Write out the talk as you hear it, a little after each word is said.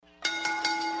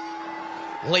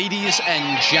Ladies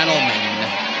and gentlemen,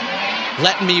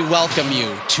 let me welcome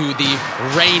you to the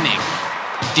reigning,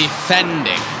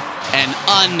 defending, and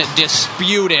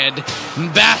undisputed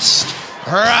best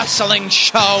wrestling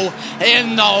show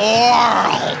in the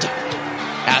world.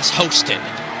 As hosted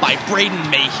by Braden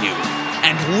Mayhew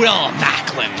and Will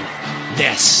Macklin,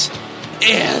 this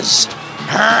is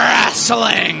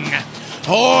Wrestling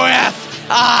with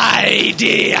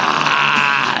Ideas.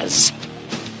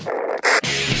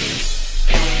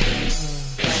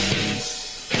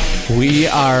 We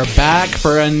are back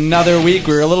for another week.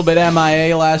 We were a little bit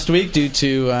MIA last week due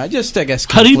to I guess.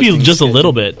 How do you be just a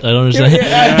little bit? I don't understand.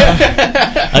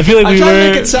 I feel like I'm we trying were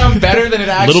to make it sound better than it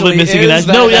actually little bit missing is. in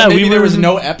action. Maybe there was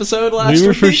no episode last week. We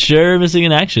were for sure missing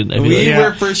in action. We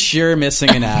were for sure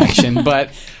missing in action,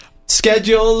 but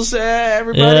schedules,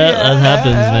 everybody. Yeah, that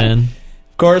happens, man.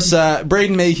 Of course,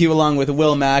 Braden Mayhew along with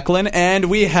Will Macklin, and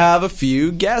we have a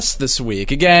few guests this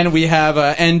week. Again, we have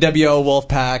NWO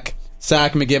Wolfpack.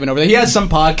 Zach McGibbon over there. He has some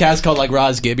podcast called like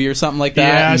Roz Gibby or something like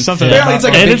that. Yeah, something. Apparently it's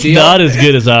like a and big it's deal. not as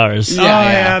good as ours.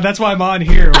 Yeah, that's why I'm on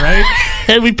here, right?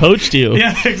 And we poached you.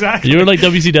 Yeah, exactly. You were like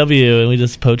WCW, and we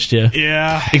just poached you.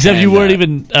 Yeah. Except you weren't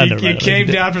even. You came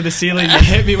down from the ceiling, you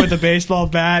hit me with a baseball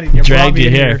bat, and you dragged brought me you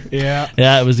in here. Yeah.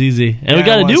 Yeah, it was easy. And we Yeah,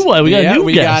 got a it new was. one. We got a new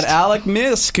we guest. got Alec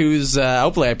Misk, who's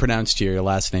hopefully I pronounced your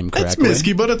last name correctly. It's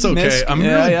Misky, but it's okay. Misk, I'm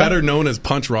yeah, really yeah. better known as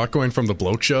Punch Rock going from the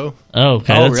Bloke Show. Oh,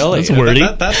 okay. Oh, That's, really? That's wordy.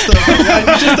 That's the.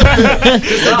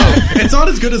 It's not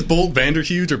as good as Bolt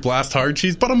Vanderhuge or Blast Hard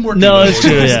Cheese, but I'm working. No, on it's it.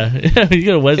 true. Yeah, you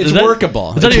got a West. It's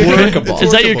workable. Is that It's your, workable.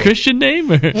 Is that your Workable. Christian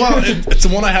name? Or? Well, it's the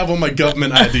one I have on my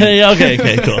government ID. Yeah, okay,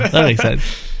 cool. That makes sense.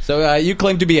 So you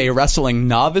claim to be a wrestling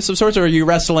novice of sorts, or are you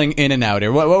wrestling in and out?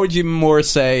 Or what would you more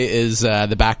say is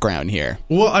the background here?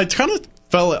 Well, I kind of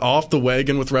fell off the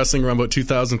wagon with wrestling around about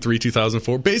 2003,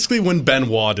 2004. Basically, when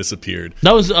Benoit disappeared.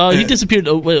 That was he disappeared.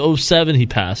 07 he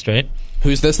passed, right?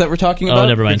 Who's this that we're talking about? Oh,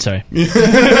 never mind. Sorry.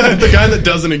 The guy that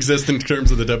doesn't exist in terms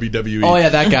of the WWE. Oh yeah,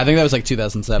 that guy. I think that was like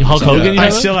 2007. Hulk Hogan? Yeah. I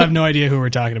still have no idea who we're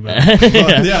talking about.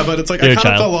 But it's like You're I a kind of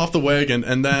child. fell off the wagon,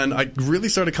 and then I really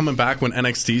started coming back when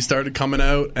NXT started coming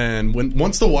out, and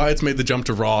once the Wyatts made the jump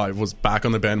to Raw, I was back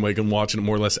on the bandwagon watching it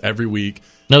more or less every week.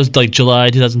 That was like July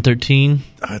 2013.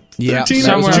 Yeah, 13,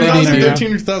 somewhere around there,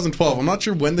 2013 or 2012. I'm not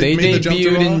sure when they They made the jump to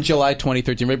debuted Raw. in July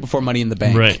 2013, right before Money in the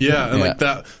Bank. Right. Yeah, and Yeah. like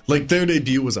that, like their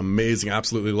debut was amazing.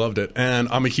 Absolutely loved it, and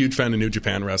I'm a huge fan of New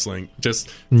Japan wrestling. Just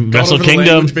got Wrestle over the Kingdom.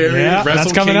 language barrier, Yeah, Wrestle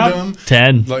that's coming up. Kingdom.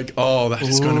 10. Like, oh, that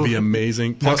is going to be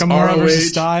amazing. Plus Nakamura ROH. versus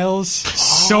Styles.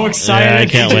 So Yeah, excited. I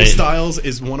can't AJ wait. Styles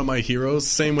is one of my heroes.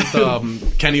 Same with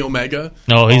Kenny Omega.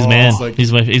 Oh, he's man. it's like-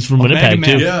 He's from Winnipeg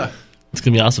Man. too. Yeah. It's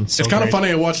gonna be awesome. It's kind of great. funny.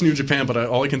 I watch New Japan, but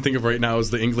all I can think of right now is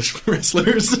the English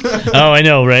wrestlers. Oh, I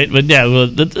know, right? But yeah, well,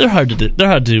 they're hard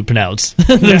to pronounce.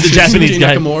 The Japanese Shinsuke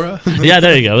guy. Nakamura. Yeah,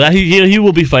 there you go. He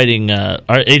will be fighting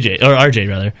RJ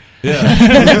rather.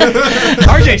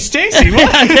 RJ Stacy.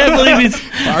 What? I can't believe he's.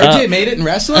 RJ made it in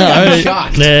wrestling. I'm Alright.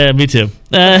 shocked. Yeah, me too.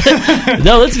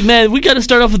 No, man. We got to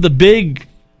start off with the big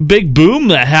boom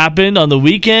that happened on the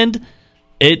weekend.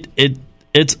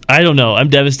 It's I don't know. I'm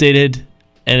devastated,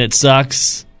 and it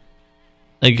sucks.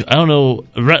 Like I don't know.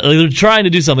 They're trying to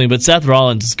do something, but Seth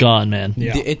Rollins is gone, man.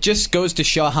 Yeah. It just goes to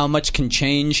show how much can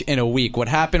change in a week. What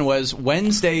happened was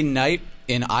Wednesday night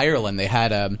in Ireland, they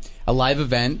had a live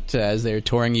event as they were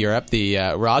touring Europe. The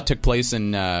Raw took place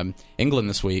in England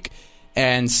this week.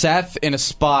 And Seth, in a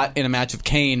spot in a match with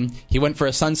Kane, he went for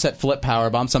a sunset flip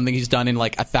powerbomb, something he's done in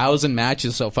like 1,000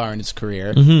 matches so far in his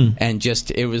career. Mm-hmm. And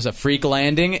it was a freak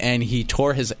landing, and he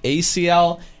tore his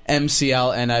ACL,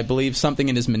 MCL, and I believe something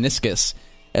in his meniscus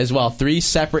as well. 3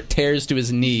 separate tears to his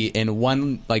knee in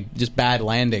one, like, just bad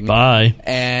landing. Bye.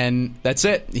 And that's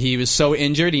it. He was so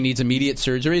injured, he needs immediate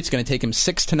surgery. It's going to take him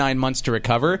 6 to 9 months to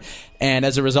recover. And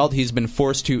as a result, he's been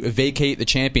forced to vacate the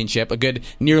championship a good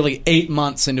nearly 8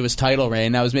 months into his title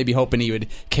reign. I was maybe hoping he would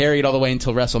carry it all the way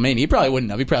until WrestleMania. He probably wouldn't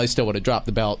have. He probably still would have dropped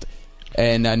the belt.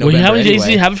 And November How many days anyway.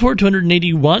 did he have it for?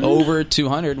 281? Over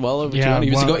 200. Well over Yeah, 200.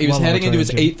 He was, well- he was well heading over into his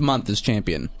 200. 8th month as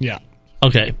champion. Yeah.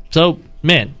 Okay, so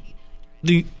man,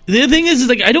 the other thing is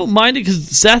like I don't mind it because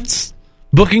Seth's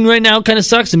booking right now kind of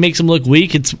sucks. It makes him look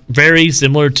weak. It's very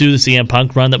similar to the CM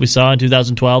Punk run that we saw in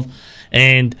 2012,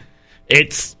 and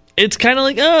it's kind of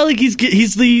like he's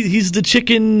the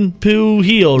chicken poo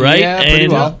heel, right? Yeah, pretty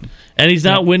and, well. And he's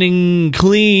not winning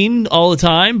clean all the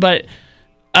time, but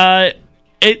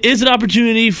it is an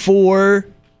opportunity for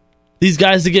these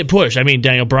guys to get pushed. I mean,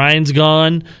 Daniel Bryan's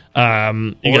gone. You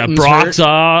got Orton's Brock's hurt.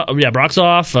 off. Yeah, Brock's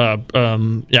off.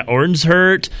 Orton's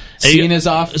hurt. Cena's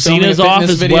off. filming a Cena's off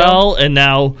fitness as video. well. And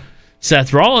now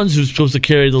Seth Rollins, who's supposed to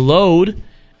carry the load.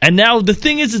 And now the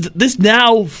thing is this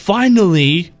now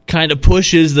finally kind of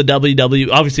pushes the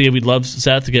WWE. Obviously, we'd love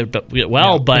Seth to get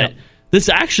well, but this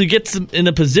actually gets them in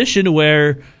a position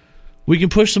where we can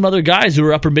push some other guys who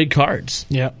are upper mid cards.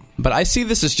 Yeah. But I see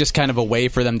this as just kind of a way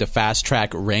for them to fast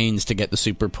track Reigns to get the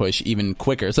super push even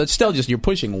quicker. So it's still just you're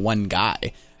pushing one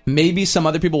guy. Maybe some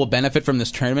other people will benefit from this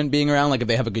tournament being around, like if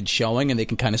they have a good showing and they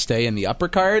can kind of stay in the upper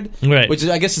card, right? Which is,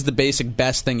 I guess, is the basic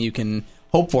best thing you can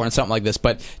hope for in something like this.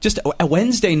 But just a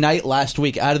Wednesday night last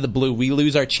week, out of the blue, we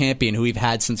lose our champion who we've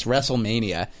had since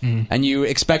WrestleMania, and you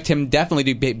expect him definitely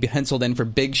to be penciled in for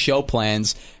big show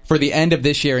plans for the end of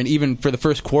this year and even for the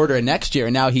first quarter of next year.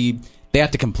 And now they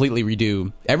have to completely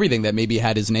redo everything that maybe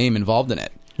had his name involved in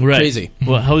it. Right. Crazy.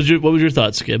 Well, what was your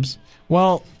thoughts, Gibbs?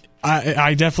 Well,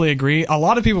 I definitely agree. A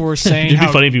lot of people were saying It'd be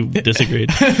funny if you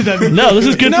disagreed. No, this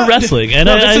is good for wrestling. And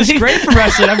this is great for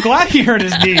wrestling. I'm glad he hurt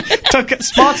his knee. Took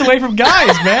spots away from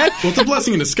guys, man. Well, it's a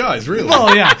blessing in disguise, really.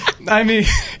 Well, yeah. I mean,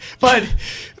 but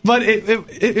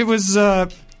it was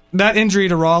that injury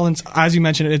to Rollins, as you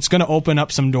mentioned, it's going to open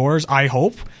up some doors, I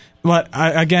hope. But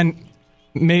again,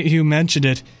 you mentioned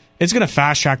it. It's going to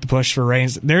fast track the push for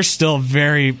Reigns. They're still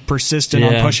very persistent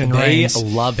on pushing Reigns. They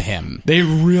love him. They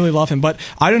really love him. But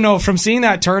I don't know, from seeing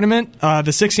that tournament, the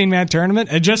 16-man tournament,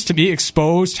 and just to be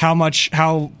exposed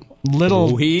how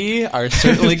little... We are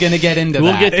certainly going to get into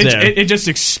we'll that. Get there. It just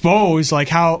exposed like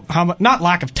how not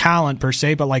lack of talent per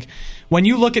se, but like when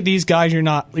you look at these guys, you're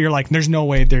like, there's no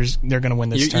way they're going to win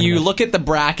this tournament. You look at the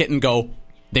bracket and go,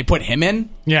 they put him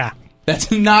in? Yeah.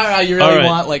 That's not how you really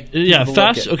want, like...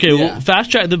 fast. Okay, well, fast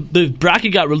track. The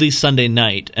bracket got released Sunday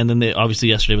night, and then obviously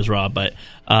yesterday was Raw. But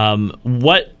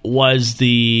what was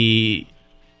the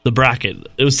bracket?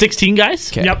 It was 16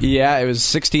 guys. Okay. Yep. Yeah, it was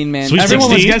 16 man.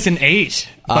 Everyone was guessing 8.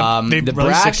 But the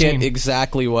bracket 16.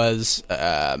 exactly was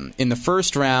in the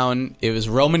first round. It was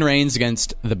Roman Reigns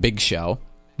against The Big Show.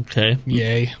 Okay.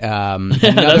 Yay. Save the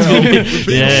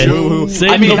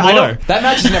war. That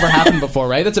match has never happened before,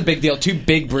 right? That's a big deal. Two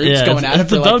big brutes going at it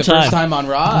for like the first time on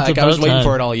Raw. Like, I was waiting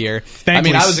for it all year.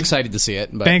 Thankfully, I was excited to see it.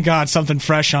 But thank God, something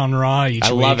fresh on Raw each week. I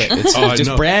love it. It's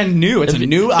just brand new. It's a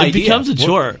new idea. It becomes a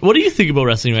chore. What do you think about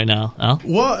wrestling right now, Al?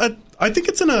 Well, I think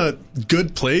it's in a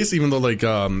good place, even though like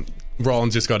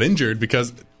Rollins just got injured,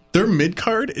 because their mid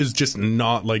card is just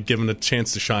not like given a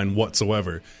chance to shine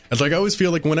whatsoever. And like I always feel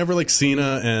like whenever like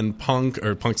Cena and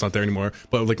Punk's not there anymore,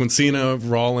 but like when Cena,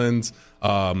 Rollins,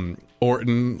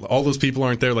 Orton, all those people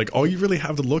aren't there, like all you really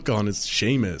have to look on is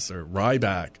Sheamus or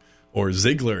Ryback or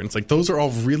Ziggler, and it's like those are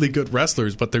all really good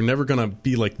wrestlers, but they're never gonna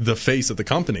be like the face of the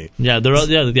company. Yeah, they're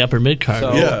the upper mid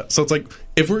card. So it's like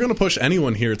if we're gonna push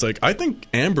anyone here, it's like I think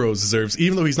Ambrose deserves,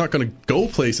 even though he's not gonna go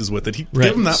places with it,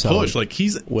 give him that push. Like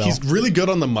he's really good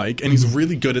on the mic and he's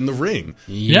really good in the ring.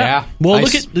 Yeah. Well,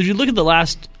 if you look at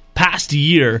the past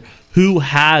year, who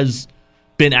has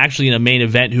been actually in a main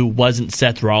event who wasn't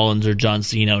Seth Rollins or John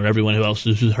Cena or everyone who else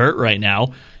who's hurt right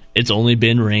now? It's only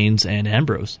been Reigns and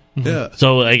Ambrose. Yeah.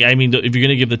 So, like, I mean, if you're going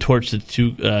to give the torch to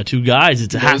two guys,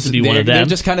 it has to be one of them. They're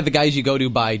just kind of the guys you go to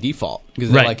by default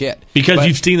because they're like it. Because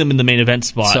you've seen them in the main event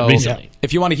spot recently.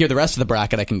 If you want to hear the rest of the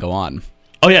bracket, I can go on.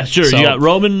 Oh, yeah, sure. So, you got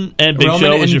Roman and Big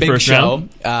Show was your first round.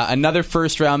 Another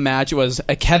first-round match was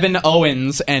Kevin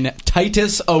Owens and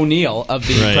Titus O'Neil of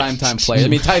the Primetime Players. I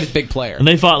mean, Titus, big player. And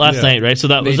they fought last night, right? So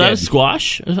was that a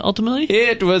squash, ultimately?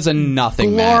 It was a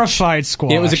nothing glorified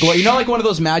squash. It was like one of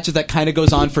those matches that kind of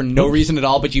goes on for no reason at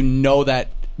all, but you know that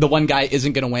the one guy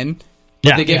isn't going to win.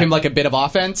 But they gave him like a bit of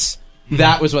offense.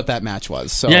 That was what that match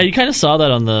was. So yeah, you kind of saw that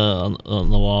on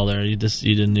the wall there. You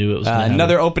didn't knew it was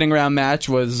another opening round match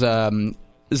was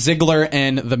Ziggler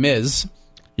and The Miz.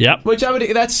 Yep. Which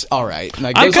that's all right.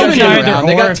 Like, I'm kind of neither.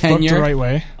 They got tenure the right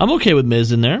way. I'm okay with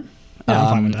Miz in there. Yeah,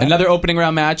 I'm fine with that. Another opening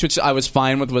round match, which I was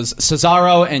fine with, was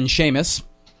Cesaro and Sheamus.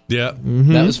 Yeah.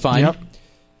 Mm-hmm. That was fine. Yep.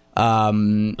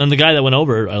 And the guy that went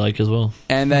over, I like as well.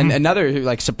 And then another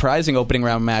like surprising opening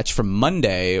round match from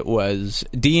Monday was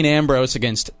Dean Ambrose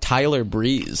against Tyler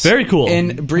Breeze. Very cool.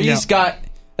 And Breeze got...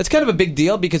 That's kind of a big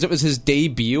deal because it was his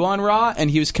debut on Raw, and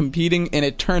he was competing in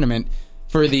a tournament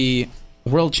for the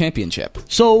World Championship.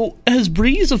 So, has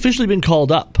Breeze officially been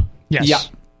called up? Yes. Yeah.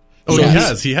 Oh,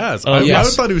 he has. I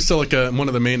yes. thought he was still like one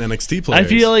of the main NXT players. I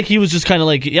feel like he was just kind of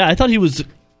like, I thought he was...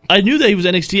 I knew that he was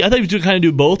NXT. I thought he was going to kind of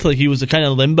do both. Like, he was a kind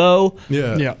of limbo.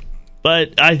 Yeah.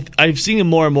 But I've seen him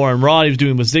more and more on Raw. He was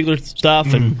doing with Ziggler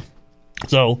stuff. And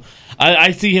so,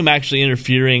 I see him actually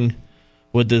interfering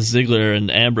with this Ziggler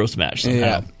and Ambrose match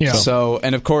somehow. Yeah. So,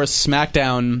 and of course,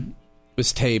 SmackDown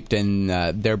was taped, and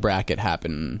their bracket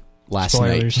happened last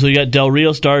night. So you got Del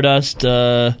Rio, Stardust,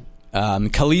 Kalisto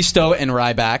and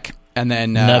Ryback and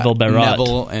then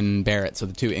Neville and Barrett, so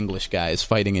the two English guys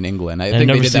fighting in England. I I've think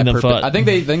never they did seen that. them fight. I think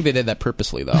they did that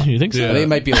purposely, though. You think so? Yeah. They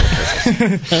might be a little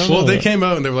purpose. Well, they came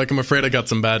out and they were like, "I'm afraid I got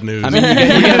some bad news." I mean,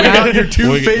 we got your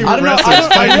two favorite I don't know. wrestlers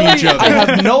fighting each other. I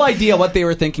have no idea what they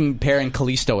were thinking pairing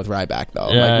Kalisto with Ryback, though.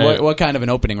 Yeah. Like, what kind of an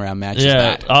opening round match is Yeah,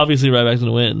 that? obviously Ryback's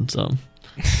gonna win. So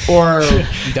Or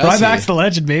does Ryback's he? the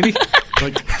legend, baby.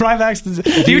 Like, Ryback's the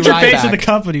future face of the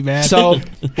company, man. So,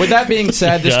 with that being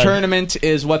said, this God. tournament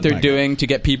is what they're doing to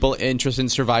get people interested in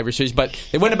Survivor Series, but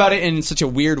they went about it in such a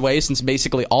weird way since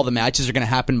basically all the matches are going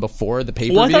to happen before the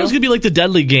pay-per-view. well, I thought it was gonna be like the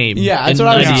Deadly Game. Yeah, that's in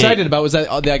what I was 98. excited about, was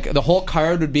that like, the whole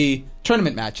card would be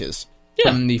tournament matches.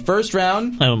 Yeah. From the first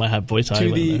round I might have voice to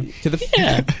highlight the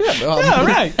Yeah.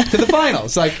 right to the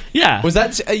finals. Like, Yeah. was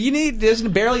that there's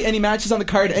barely any matches on the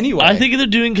card anyway. I think they're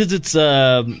doing because it's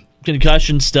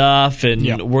concussion stuff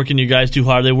and working your guys too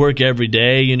hard. They work every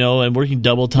day, and working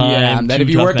double time. yeah, and that two if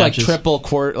you tough work matches. like triple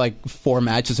court, like 4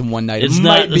 matches in one night, it's it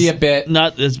might be a bit.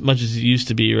 not as much as it used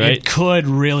to be, right? It could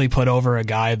really put over a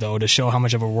guy, though, to show how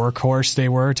much of a workhorse they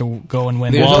were to go and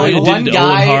win. There's Well, only it one did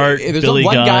guy. Owen Hart, There's Billy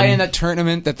one guy Gunn. in that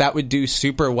tournament that would do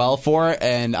super well for,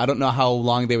 and I don't know how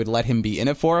long they would let him be in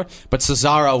it for. But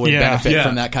Cesaro would benefit Yeah.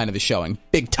 from that kind of a showing,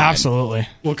 big time. Absolutely.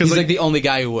 well, because He's like the only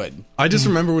guy who would. I just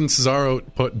remember when Cesaro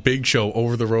put Big Show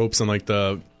over the ropes in like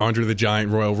the Andre the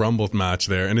Giant Royal Rumble match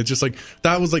there, and it's just like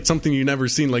that was like something you never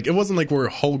seen. Like it wasn't like where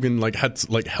Hogan like had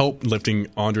like help lifting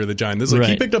Andre the Giant. This is like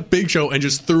he Right. picked up Big Show and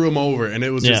just threw him over, and it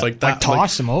was just Yeah. like that. Like,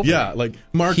 tossed him over. Yeah, like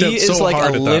marked He out is so like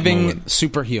hard a at that living moment.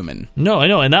 superhuman. No, I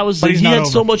know, and that was But he he's not had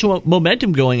so over. much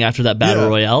momentum going after that battle Yeah.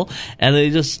 royale, and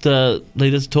they just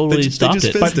totally They stopped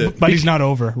just it. fizzed it. But he's not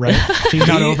over, right? He's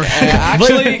not over.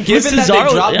 Actually, But given that Cesaro,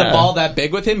 they dropped yeah. the ball that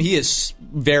big with him, he is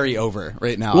very over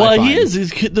right now. I Well, find. he is.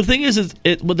 The thing is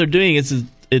what they're doing is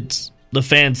it's the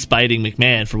fans spiting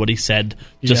McMahon for what he said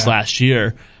just Yeah. last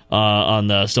year on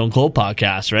the Stone Cold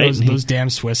podcast, right? Those damn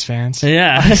Swiss fans.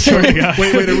 yeah.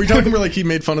 Wait, are we talking where like he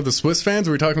made fun of the Swiss fans?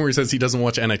 Or are we talking where he says he doesn't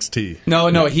watch NXT?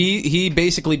 No. He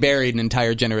basically buried an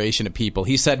entire generation of people.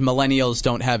 He said millennials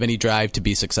don't have any drive to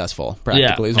be successful. Yeah,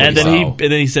 Practically, is what and he then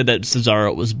said. he said that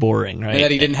Cesaro was boring, right? And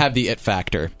that he didn't have the it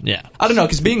factor. Yeah. I don't know,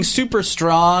 because being super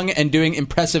strong and doing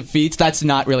impressive feats, that's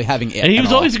not really having it. And he at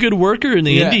was all. always a good worker in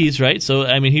the Yeah. Indies, right? So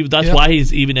I mean, that's why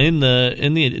he's even in the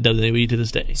WWE to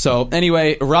this day. So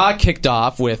anyway, Raw kicked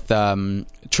off with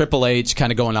Triple H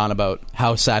kind of going on about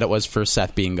how sad it was for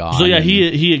Seth being gone. So yeah, and-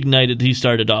 he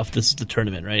started off. This is the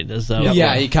tournament, right? That's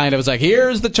yeah, he kind of was like,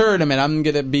 "Here's the tournament. I'm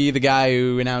gonna be the guy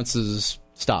who announces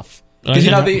stuff." Because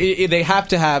yeah. they have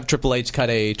to have Triple H cut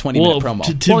a 20-minute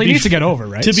promo. Well, he needs to get over,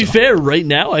 right? To be So- fair, right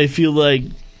now I feel like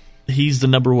he's the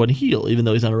number one heel, even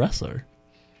though he's not a wrestler.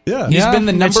 Yeah, He's Yeah, been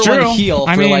the number it's one true. heel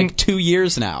I for mean- like 2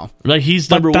 years now. Like he's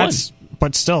But number one.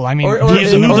 But still, I mean, Or He's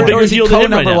is, a bigger or is he heel than him right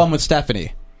co-number now. one with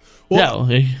Stephanie? Well,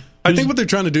 yeah, I think what they're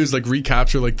trying to do is like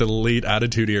recapture like the late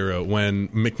Attitude Era when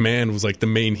McMahon was like the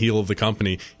main heel of the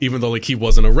company, even though like he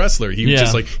wasn't a wrestler. He was Yeah.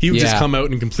 just like he would just Yeah. come out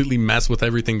and completely mess with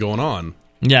everything going on.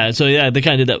 yeah. So yeah, they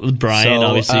kind of did that with Brian. So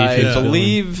Obviously, I Finn Balor.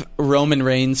 believe Roman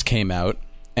Reigns came out,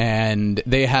 and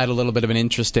they had a little bit of an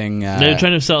interesting. They're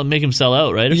trying to make him sell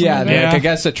out, right? Or Yeah, something? like, I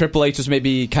guess that Triple H was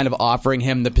maybe kind of offering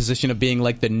him the position of being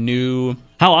like the new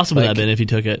How awesome would that like- have been if he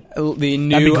took it? the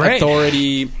new great.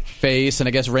 authority face, and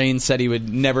I guess Reigns said he would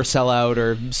never sell out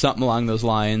or something along those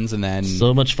lines, and then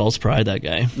So much false pride, that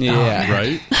guy. yeah,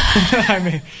 Right? I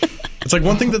mean, It's like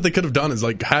one thing that they could have done is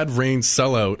like had Reigns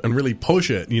sell out and really push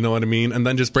it, you know what I mean? And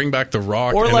then just bring back The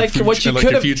Rock Or and like what you and, like,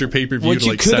 could a have future pay-per-view what to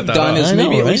you like could set have that done up. is I know,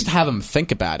 maybe at right? least have him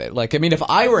think about it. Like, I mean, if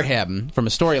I were him from a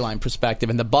storyline perspective,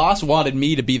 and the boss wanted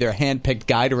me to be their handpicked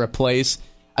guy to replace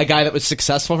a guy that was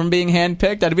successful from being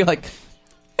handpicked, I'd be like,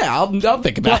 yeah, I'll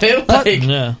think about it. Like,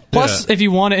 Yeah. plus, if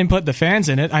you want to input the fans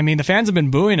in it, I mean, the fans have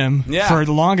been booing him Yeah. for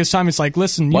the longest time. It's like,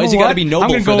 listen, you Why know is he got gotta be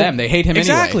noble for them? They hate him anyway.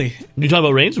 exactly. You talking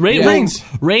about Reigns? Yeah.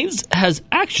 Reigns. has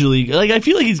actually I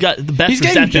feel like he's got the best. He's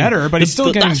getting reception. better, but he's still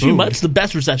the getting last few booed. months, the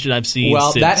best reception I've seen.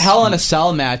 well, since. that Hell in a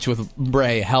Cell match with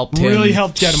Bray helped him. Really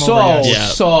helped get him so, over, yes. Yeah,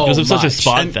 so because it was such a much.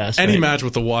 spot And fest. any right? match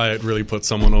with the Wyatt really put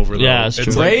someone over though. Yeah, it's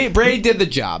true. like, Bray did the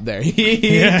job there. He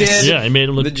Yes. did Yeah, he made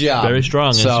him look the job. very strong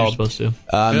as So, you're supposed to.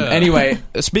 Anyway,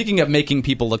 speaking of making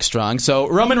people look strong, so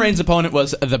Roman Reigns' opponent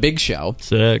was The Big Show.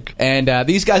 Sick. And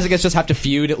these guys, I guess, just have to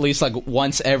feud at least like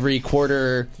once every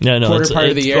quarter Yeah, no, part it's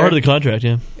of the year. part of the contract.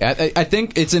 Yeah, I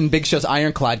think it's in Big Show's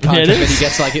Ironclad Yeah, it contract is. that he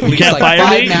gets like at you least can't like fire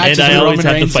 5 me, matches and I with always Roman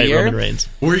have to Reigns a fight year. Roman Reigns.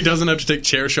 where he doesn't have to take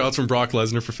chair shots from Brock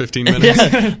Lesnar for 15 minutes.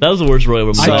 That was the worst Royal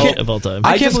Rumble match can't- of all time.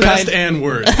 I can't Best believe. and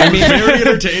worst. I mean, very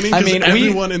entertaining. I I mean,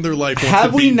 everyone in their life wants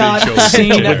Have to we beat not Big Show. seen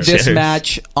With this chairs.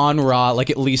 match on Raw like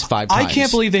at least 5 times? I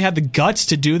can't believe they had the guts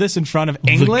to do this in front of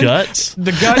England.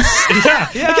 The guts.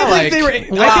 Yeah. I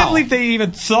can't believe they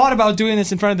even thought about doing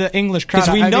this in front of the English crowd.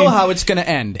 Because we know how it's going to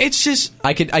end. It's just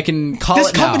I can call this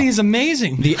it now. company is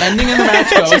amazing. The ending of the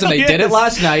match goes, and they did it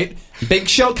last night. Big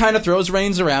Show kind of throws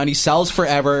Reigns around. He sells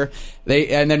forever.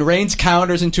 And then Reigns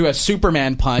counters into a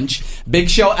Superman punch. Big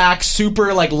Show acts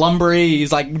super like lumbery.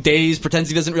 He's like dazed, pretends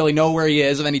he doesn't really know where he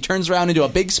is, and then he turns around into a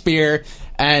big spear,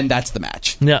 and that's the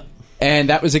match. Yeah. And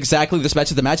that was exactly this match.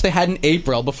 The match they had in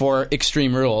April before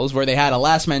Extreme Rules, where they had a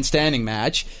last man standing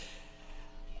match.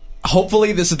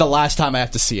 Hopefully, this is the last time I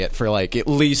have to see it for like at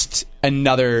least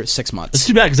another 6 months. It's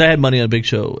too bad because I had money on Big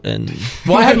Show, and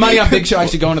I had money on Big Show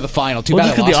actually going to the final. Too bad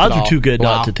just I because lost the odds it all. were too good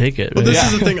Wow. not to take it. Well, Right? this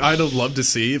is the thing I'd have loved to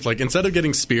see. If, like, instead of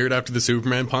getting speared after the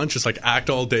Superman punch, just like act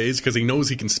all dazed because he knows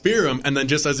he can spear him, and then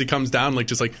just as he comes down, like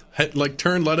just like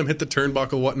turn, let him hit the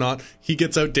turnbuckle, whatnot. He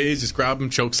gets out dazed, just grab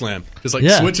him, choke slam, just like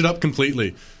switch it up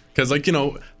completely. Because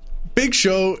Big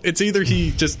Show, it's either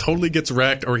he just totally gets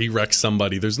wrecked or he wrecks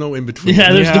somebody. There's no in between.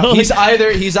 Yeah, there's no. He's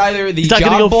either the not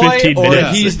gonna job go boy 15 or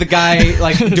minutes. he's the guy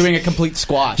like doing a complete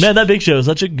squash. Man, that Big Show is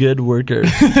such a good worker.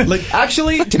 Like,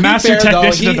 Actually, to Master be fair though,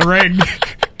 technician of the ring.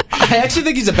 I actually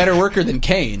think he's a better worker than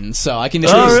Kane. So I can.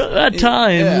 At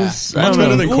times, I much don't better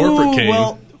know. than corporate Kane.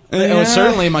 Well, It was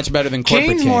certainly much better than corporate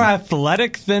Kane's Kane. more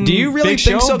athletic than Do you really Big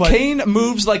think Show, so? but Kane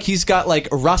moves like he's got like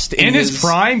rust in his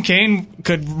prime, Kane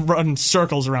could run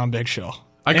circles around Big Show.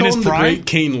 I In call his him the prime? great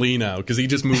Kane Lee now because he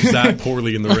just moves that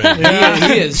poorly in the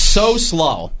ring. He is so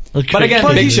slow. Okay. But again,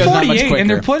 But Big he's Show's not much 48,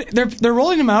 quicker. and they're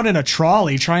rolling him out in a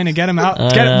trolley, trying to get him out,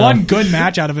 get one good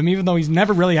match out of him, even though he's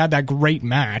never really had that great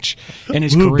match in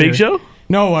his Who, career. Big Show?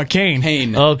 No, Kane.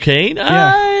 Kane. Oh, Kane?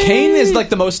 Kane is like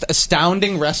the most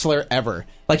astounding wrestler ever.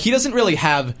 Like, he doesn't really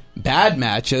have bad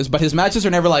matches, but his matches are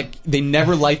never like, they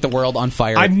never light the world on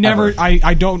fire. I've never, ever.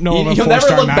 I don't know of a You'll never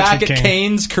 4-star look match back with at Kane.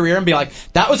 Kane's career and be like,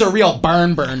 that was a real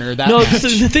barn burner. That No, match.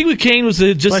 the thing with Kane was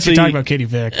just Unless you're talking about Katie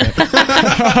Vick.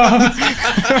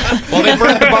 Well, they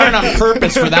burned the barn on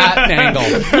purpose for that angle.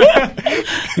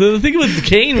 the thing with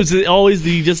Kane was always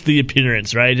the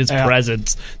appearance, right? His Yeah.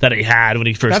 presence that he had when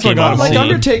he first That's what came got on him the Like scene.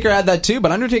 Undertaker had that too,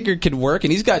 but Undertaker could work,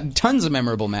 and he's got tons of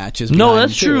memorable matches. No, behind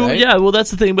that's him, too, true. right? Yeah, well,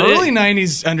 that's the thing. But Early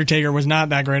 90s Undertaker was not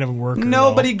that great of a worker. No,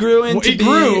 though. but he grew into He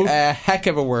grew. being a heck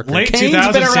of a worker. Late Kane's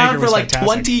 2000s been around Taker for was like fantastic.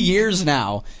 20 years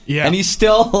now, Yeah. and he's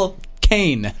still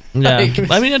Kane. yeah,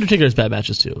 Like, I mean, Undertaker has bad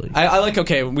matches too. Like, I like.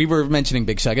 Okay, we were mentioning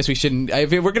Big Show. I guess we shouldn't.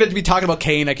 If we're going to be talking about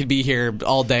Kane, I could be here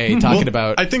all day talking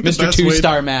about I think the Mr. best way-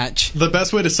 2-star match. The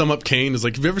best way to sum up Kane is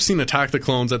like, have you ever seen Attack the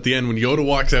Clones at the end when Yoda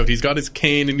walks out, he's got his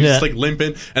cane and he's Yeah. just like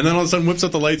limping, and then all of a sudden whips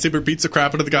out the lightsaber, beats the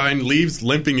crap out of the guy, and leaves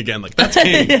limping again. Like, that's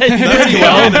Kane. That's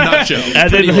Kane in a nutshell. and then,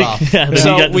 Pretty well. yeah, then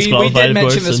So he got we disqualified, did of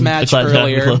mention course, this and match declined Attack of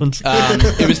the earlier. Clones.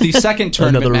 It was the second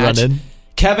tournament Another match. run-in.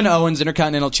 Kevin Owens,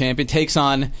 Intercontinental Champion, takes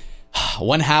on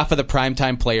one half of the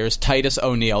primetime players, Titus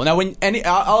O'Neil. Now, when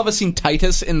all of us seen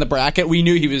Titus in the bracket, we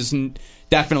knew he was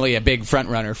definitely a big front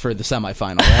runner for the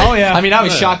semifinal. Right? Oh, yeah. I mean, I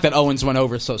was shocked that Owens went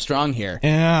over so strong here.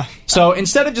 Yeah. So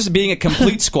instead of just being a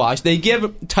complete squash, they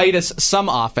give Titus some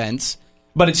offense,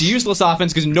 but it's useless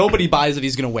offense because nobody buys that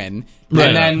he's going to win. Right.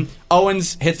 And then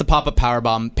Owens hits the pop-up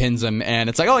powerbomb, pins him, and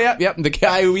it's like, oh, yep, the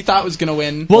guy who we thought was going to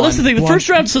win. Well, won. that's the thing. The first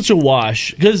round's such a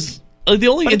wash because the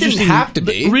only But it didn't interesting, have to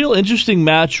be. the real interesting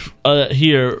match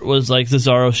here was like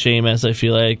Cesaro Sheamus. I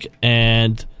feel like,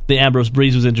 and the Ambrose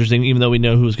Breeze was interesting, even though we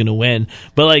know who was going to win.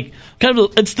 But like, kind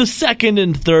of, it's the second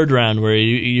and third round where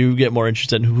you get more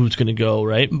interested in who's going to go,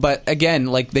 right? But again,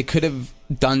 like they could have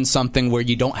done something where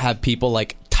you don't have people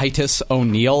like Titus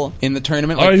O'Neil in the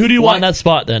tournament. All Like, right, who do you why- want in that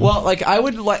spot then? Well, like I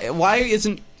would like. Why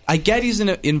isn't? I get he's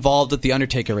involved with the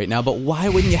Undertaker right now, but why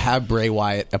wouldn't you have Bray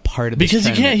Wyatt a part of this? because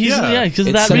he can't. He's Yeah. because of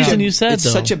It's that such reason a- you said it's though.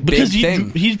 such a big because thing.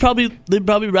 they'd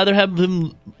probably rather have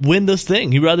him win this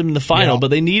thing. He'd rather him in the final, Yeah. but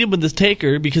they need him with this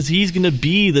Taker because he's going to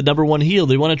be the number one heel.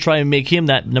 They want to try and make him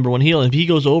that number one heel. And if he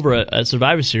goes over at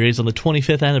Survivor Series on the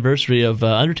 25th anniversary of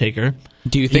Undertaker,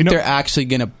 Do you think know- they're actually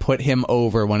going to put him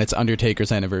over when it's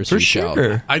Undertaker's anniversary for show?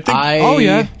 sure. I think. Oh,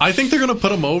 yeah. I think they're gonna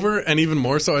put him over, and even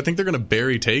more so, I think they're gonna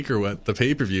bury Taker at the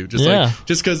pay per view. Yeah.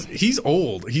 Just because he's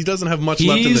old, he doesn't have much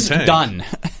left in the He's tank. done.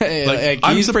 Like,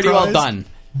 I'm he's pretty well surprised.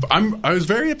 done. I was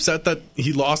very upset that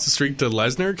he lost the streak to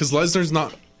Lesnar because Lesnar's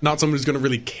not someone who's going to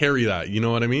really carry that. You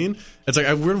know what I mean? It's like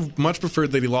I would have much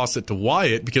preferred that he lost it to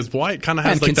Wyatt because Wyatt kind of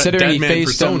has And like that considering dead he man faced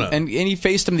persona. him, and he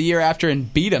faced him the year after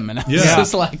and beat him, and I was Yeah.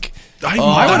 just like,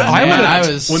 I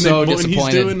was when so when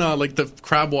disappointed. he's doing like the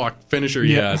crab walk finisher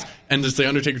he Yeah. has, and just the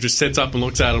Undertaker just sits up and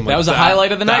looks at him. That was a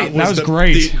highlight of the night. That was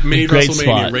great. Made Great WrestleMania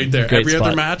spot. right there. Great Every spot.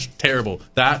 other match, terrible.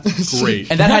 That's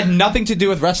great. And that had nothing to do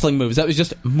with wrestling moves. That was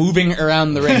just moving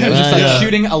around the ring. That was just like Yeah.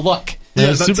 shooting a look. That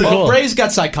was that's super it. cool. Bray's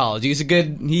got psychology.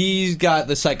 He's got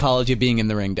the psychology of being in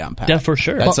the ring down pat. Yeah, for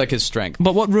sure. That's like his strength.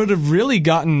 But what would have really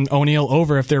gotten O'Neal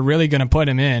over if they're really going to put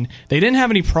him in, they didn't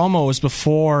have any promos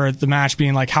before the match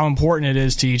being like how important it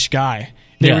is to each guy.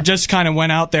 They were just kind of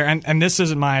went out there, and this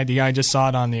isn't my idea. I just saw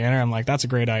it on the internet. I'm like, that's a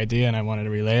great idea, and I wanted to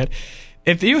relay it.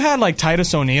 If you had like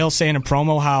Titus O'Neil say in a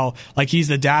promo how like he's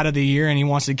the dad of the year and he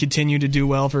wants to continue to do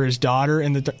well for his daughter,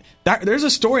 and there's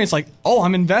a story. It's like, oh,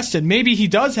 I'm invested. Maybe he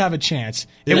does have a chance.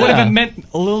 It would have meant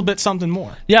a little bit something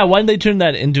more. Yeah, why didn't they turn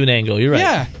that into an angle? You're right.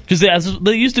 Yeah. Because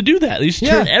they used to do that. They used to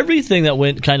turn everything that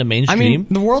went kind of mainstream. I mean,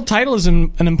 the world title is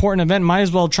an important event. Might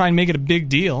as well try and make it a big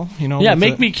deal. You know? Yeah,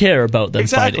 make me care about them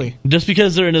fighting. Just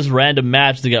because they're in this random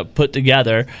match that got put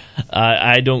together,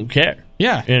 I don't care.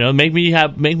 Yeah, you know, make me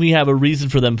have a reason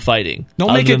for them fighting.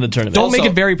 Don't make it the tournament. Don't make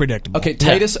it very predictable. Okay,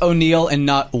 Titus O'Neil and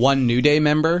not one New Day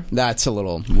member. That's a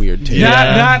little weird too.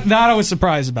 That I was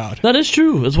surprised about. That is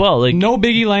true as well. Like no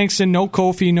Biggie Langston, no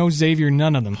Kofi, no Xavier,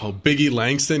 none of them. Oh, Biggie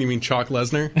Langston? You mean Chalk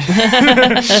Lesnar?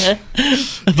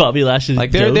 Bobby Lashley.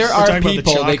 Like there are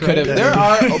people they could have. There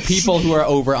are people who are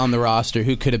over on the roster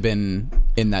who could have been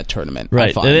in that tournament.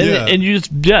 Right, and you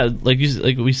just like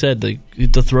we said, like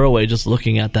the throwaway just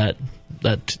looking at that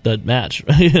match.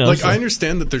 You know, like I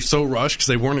understand that they're so rushed because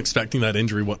they weren't expecting that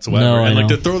injury whatsoever, and like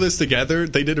to throw this together,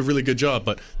 they did a really good job,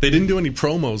 but they didn't do any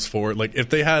promos for it. Like if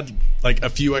they had like a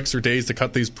few extra days to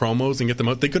cut these promos and get them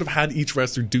out, they could have had each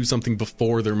wrestler do something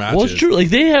before their matches. Well, it's true. Like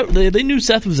they knew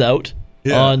Seth was out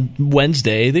on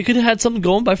Wednesday. They could have had something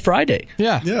going by Friday.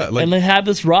 Yeah, like, and they have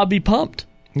this Raw be pumped.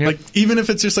 Yep. Like even if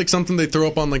it's just like something they throw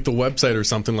up on like the website or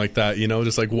something like that, you know,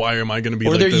 just like why am I going to be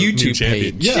or like their the YouTube new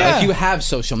champion? page? Yeah, if you have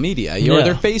social media, or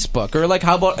their Facebook, or like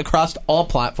how about across all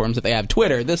platforms that they have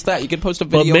Twitter, this that you could post a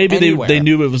video. Well, maybe anywhere. they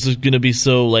knew it was going to be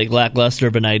so like lackluster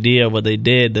of an idea what they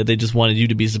did that they just wanted you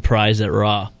to be surprised at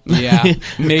Raw. Yeah,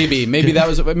 maybe that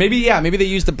was maybe they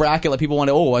used the bracket like people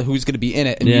wanted. Oh, who's going to be in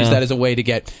it, and use that as a way to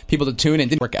get people to tune in. It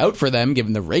didn't work out for them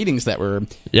given the ratings that were.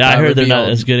 Yeah, I heard they're not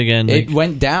as good again. It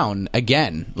went down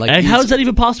again. Like how is that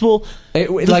even possible?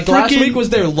 Like last week was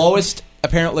their lowest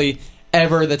apparently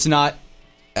ever. That's not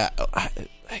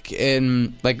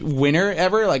winner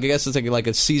ever. Like I guess it's like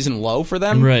a season low for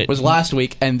them. Right. Was last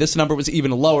week, and this number was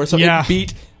even lower. So it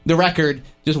beat the record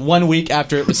just 1 week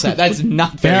after it was set. That's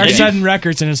not fair. They're setting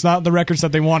records, and it's not the records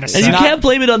that they want to set. And you can't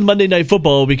blame it on Monday Night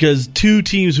Football because two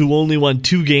teams who only won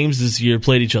 2 games this year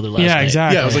played each other last night. Yeah,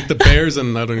 exactly. Yeah, it was like the Bears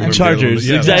and I don't even remember Chargers.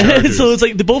 the other one. Exactly. Chargers. So it's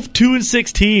like they're both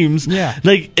 2-6 teams. Yeah.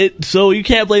 Like so you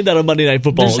can't blame that on Monday Night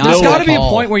Football. There's got to be a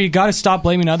point where you got to stop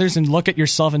blaming others and look at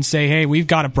yourself and say, "Hey, we've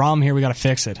got a problem here. We got to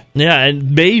fix it." Yeah,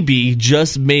 and maybe,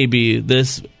 just maybe,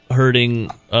 this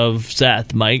hurting of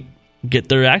Seth might get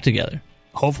their act together.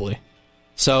 Hopefully.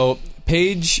 So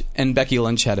Paige and Becky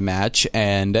Lynch had a match,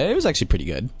 and it was actually pretty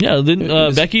good. Yeah,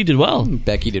 Becky did well.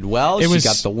 Becky did well. She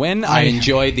got the win. I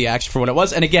enjoyed the action for what it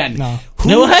was. And again,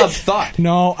 who would have thought?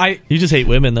 No, You just hate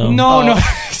women, though. No.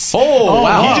 Oh,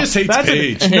 wow. He just hates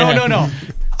Paige. No.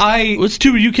 It's 2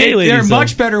 UK ladies. They're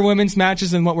much better women's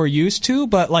matches than what we're used to,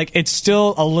 but like it's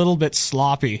still a little bit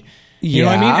sloppy. You know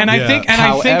what I mean? And I think,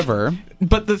 however,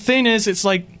 but the thing is, it's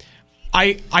like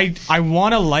I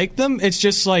want to like them. It's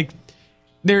just like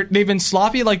they've been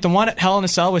sloppy. Like the one at Hell in a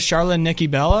Cell with Charlotte and Nikki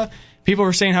Bella. People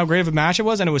were saying how great of a match it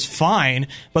was, and it was fine.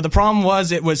 But the problem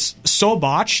was it was so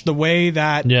botched the way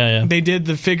that they did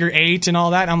the figure 8 and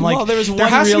all that. I'm like, there was one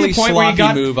has really to be a point where you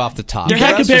got move off the top. You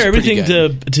can't compare everything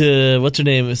to what's her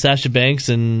name, Sasha Banks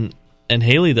and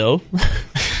Haley though,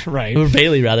 right? Or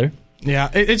Bailey rather. Yeah,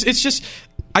 it's just.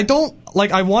 I don't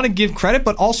like. I want to give credit,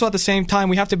 but also at the same time,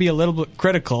 we have to be a little bit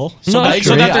critical so that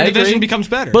their division becomes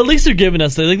better. But at least they're giving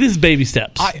us this is baby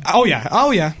steps. Oh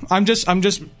yeah. I'm just.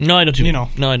 No, I know what you mean. No,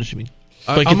 I know what you mean.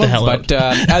 But get the hell out. But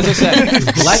as I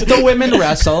said, let the women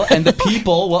wrestle, and the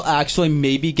people will actually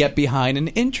maybe get behind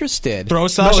and interested. Throw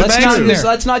Sasha Banks in there.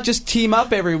 Let's not just team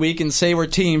up every week and say we're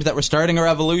teams that we're starting a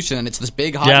revolution, and it's this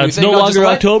big hot new it's thing. no longer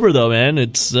October though, man.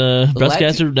 It's breast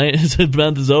cancer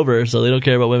month is over, so they don't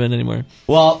care about women anymore.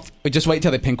 Well, just wait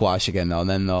till they pink wash again, though, and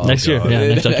then they'll next year.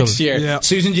 Yeah, next year. Yeah.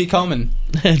 Susan G. Komen.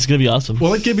 It's gonna be awesome.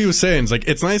 Well, like Gibby was saying,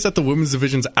 it's nice that the women's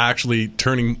division's actually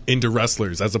turning into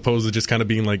wrestlers as opposed to just kind of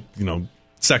being like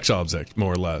sex object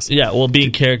more or less. Yeah, well,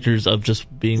 being characters of just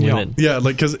being women. Yeah,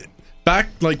 like because back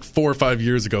like 4 or 5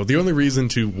 years ago, the only reason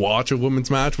to watch a women's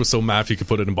match was so Matthew could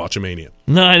put it in Botchamania.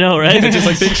 No, I know, right? It's just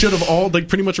like they should have all, like,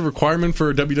 pretty much a requirement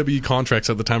for WWE contracts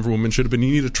at the time for women should have been,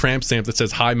 you need a tramp stamp that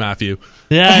says, "Hi, Matthew."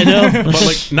 Yeah, I know. But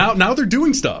like now they're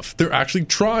doing stuff. They're actually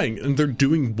trying, and they're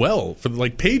doing well. For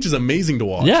like, Paige is amazing to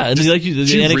watch. Yeah, and Just- like the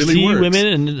she NXT really works. women,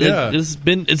 and Yeah. it's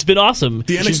been awesome.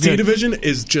 The She's NXT good. division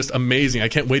is just amazing. I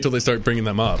can't wait till they start bringing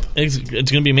them up. It's going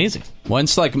to be amazing.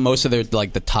 Once like most of their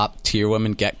like the top tier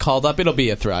women get called up, it'll be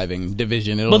a thriving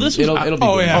division. It'll Well, this was- it'll be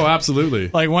Oh, good. yeah. Oh, absolutely.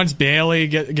 Like once Bailey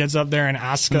gets up there and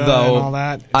Asuka Though and all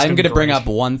that. it's I'm gonna going to be bring great. up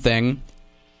one thing.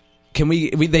 Can we?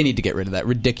 They need to get rid of that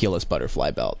ridiculous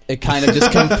butterfly belt. It kind of just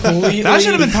completely That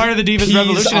should have been part of the Divas pees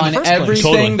Revolution in the on first place.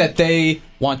 everything Totally. that they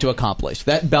want to accomplish.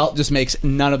 That belt just makes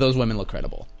none of those women look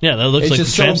credible. Yeah, that looks It's like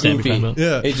just the so tramp stamp goofy. you're talking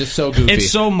about. Yeah. It's just so goofy.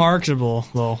 It's so marketable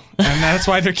though, and that's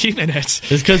why they're keeping it. It's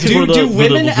because do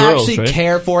women girls, actually right?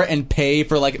 care for and pay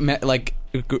for like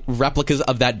replicas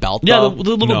of that belt? Yeah, though? the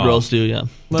little No. girls do. Yeah,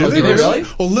 Do they really?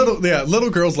 Well, little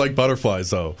girls like butterflies,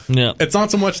 though. Yeah. It's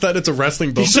not so much that it's a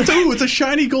wrestling belt. It's a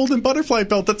shiny golden butterfly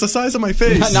belt that's the size of my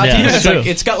face. Not Yeah, even, it's it's, like,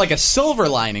 true. it's got like a silver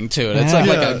lining to it. It's Yeah.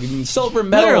 like a silver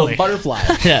metal Literally. butterfly.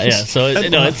 yeah. So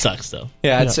it sucks though.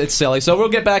 Yeah, it's silly. So we'll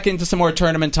get back into some more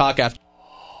tournament talk after.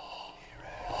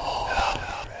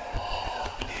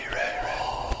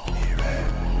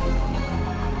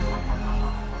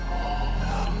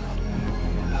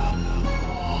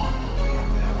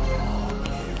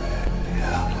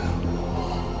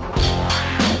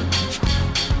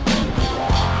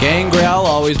 Gangrel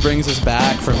always brings us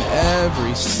back from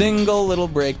every single little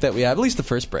break that we have, at least the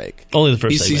first break. Only the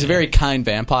first. He's a segment, very kind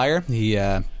vampire. He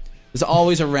is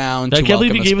always around. I to can't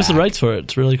believe he welcome gave us the back. rights for it.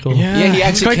 It's really cool. Yeah, he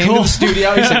actually Quite came cool. to the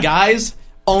studio. He said, "Guys,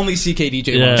 only CKDJ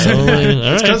Yeah, wants it."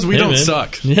 it's because we don't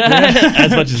suck. Yeah, as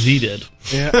much as he did.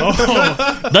 Yeah.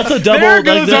 Oh, That's a double. There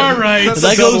goes that, our rights. That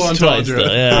That's a double goes twice. entendre.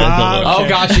 Though. Yeah, that's double. Oh Okay.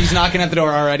 gosh, he's knocking at the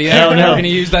door already. Oh, We're no. never going to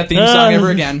use that theme song ever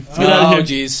again. get out of Oh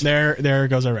here. jeez. there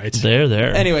goes our rights.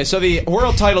 There. Anyway, so the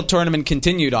world title tournament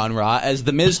continued on Raw as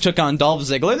The Miz took on Dolph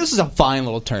Ziggler. This is a fine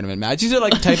little tournament match. These are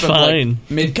like type of Fine. like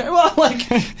mid. Well, like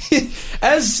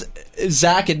as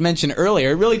Zach had mentioned earlier,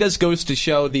 it really does goes to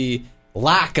show the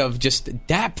lack of just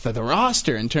depth of the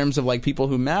roster in terms of like people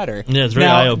who matter. Yeah, it's very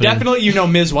now, eye-opening. definitely,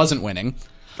 Miz wasn't winning.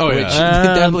 Oh, Which yeah.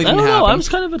 definitely I didn't don't know. happen. I was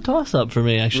kind of a toss-up for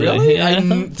me, actually. Really? Yeah,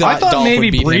 I thought Dolph maybe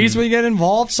would beat Breeze him. would get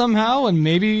involved somehow, and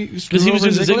maybe because he was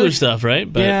doing the Ziggler stuff,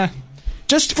 right? But, Yeah,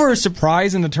 just for a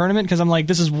surprise in the tournament, because I'm like,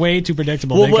 this is way too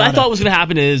predictable. Well, They what I gotta- thought was going to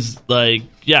happen is, like,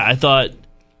 I thought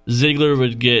Ziggler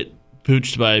would get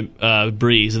pooched by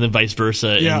Breeze, and then vice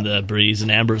versa Yeah. in the Breeze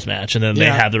and Ambrose match, and then they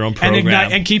Yeah. have their own and,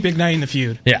 program. and keep igniting the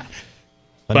feud. Yeah,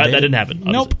 but that didn't happen.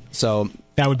 obviously. Nope, So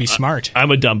that would be smart.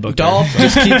 I'm a dumb booker. Dolph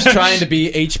just keeps trying to be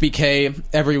HBK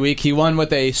every week. He won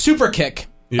with a super kick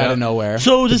Yeah. out of nowhere.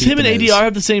 So to does beat him and The Miz. ADR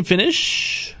have the same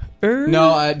finish?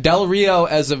 No, Del Rio,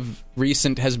 as of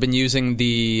recent, has been using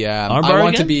the Armbar I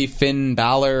want again? to be Finn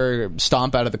Balor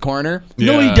stomp out of the corner.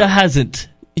 No, Yeah. he hasn't.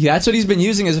 Yeah, that's what he's been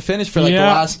using as a finish for like the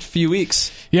Yeah. last few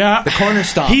weeks. Yeah, The corner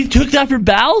stomp. He took that for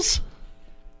Bowles?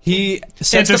 He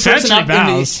sets It's the person essentially up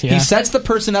bows, in yeah. he sets the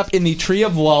person up in the tree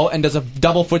of woe and does a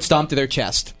double foot stomp to their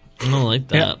chest. I don't like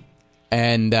that. Yeah.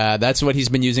 And that's what he's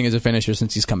been using as a finisher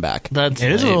since he's come back. That's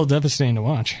it is a lame. little devastating to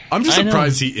watch. I'm just I know.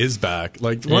 surprised he is back.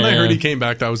 Like, when I Yeah. heard he came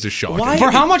back, that was just shocking. Why? For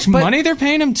how much But- money they're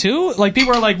paying him too? Like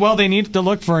people are like, well, they need to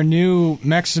look for a new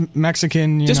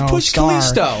Mexican, Just push star.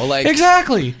 Kalisto, like-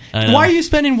 exactly. I know. Why are you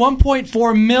spending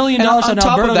 $1.4 million And on on top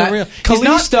Alberto of that, Del Rio? He's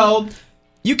not- Kalisto,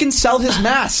 you can sell his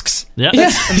masks. Yeah.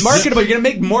 That's marketable. You're going to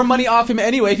make more money off him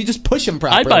anyway if you just push him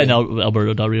properly. I'd buy an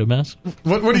Alberto Del Rio mask.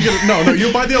 What are you gonna? No,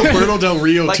 you'll buy the Alberto Del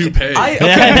Rio Like, toupee.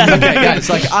 okay, guys.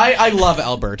 Like I love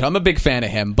Alberto. I'm a big fan of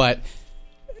him, but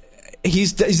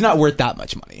he's not worth that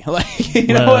much money. Like you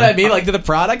know what I mean? Like to the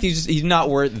product, he's not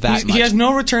worth that much. he has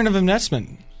no return of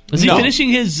investment. Is he No. finishing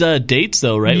his dates,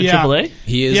 though, right, with Yeah. AAA?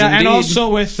 He is Yeah, and indeed. also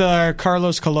with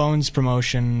Carlos Colon's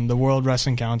promotion, the World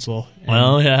Wrestling Council.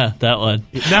 Well, yeah, that one.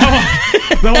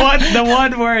 That the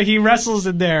one where he wrestles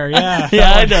in there. Yeah,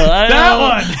 Yeah, I know. that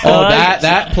one. Oh,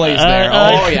 that plays there.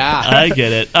 Oh yeah, I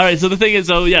get it. All right, so the thing is,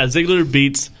 Ziggler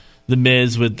beats The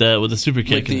Miz with the super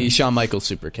kick. with the Shawn Michaels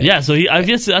super kick. Yeah, so I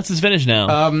guess that's his finish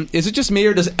now. Is it just me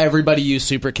or does everybody use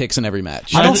super kicks in every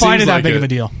match? I don't It find it seems that like big it. of a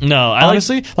deal. no, I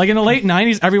Honestly, like in the late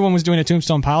 '90s, everyone was doing a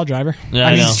tombstone pile driver. Yeah, I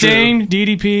I mean, know. Sting,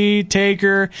 DDP,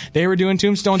 Taker, they were doing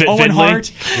tombstones. Fit Owen Finlay. Hart,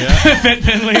 Fit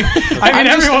Finlay. I mean,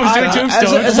 everyone was doing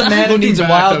tombstones. As a man who Looking needs a back,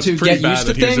 while that's to pretty get bad used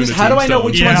to that he was things, doing a how do I know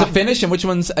which tombstone. one's a Yeah. finish and which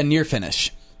one's a near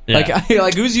finish? Yeah.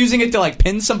 Like who's using it to like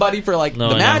pin somebody for like No,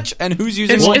 the I match, and who's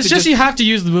using It's, it it's to just you have to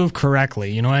use the move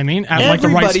correctly. You know what I mean? At like the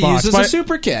everybody right spots. uses But- a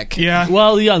super kick. yeah.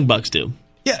 Well, the Young Bucks do.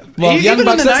 Yeah, Well, Young even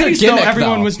Bucks, in the that's their 90s, gimmick, though,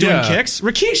 everyone though. was doing Yeah. kicks.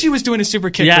 Rikishi was doing a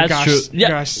super kick Yeah, for that's gosh, true. Yeah.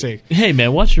 gosh sake. Hey,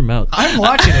 man, watch your mouth. I'm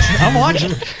watching it. I'm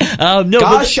watching it. No,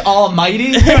 Gosh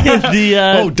almighty. but the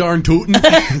Oh, darn tootin'.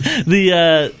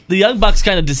 the Young Bucks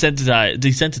kind of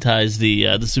desensitized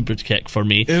the super kick for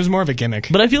me. It was more of a gimmick.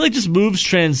 But I feel like just moves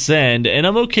transcend, and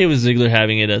I'm okay with Ziggler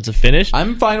having it as a finish.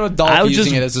 I'm fine with I Dolph was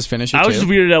using just- it as his finisher I was too.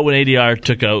 just weirded out when ADR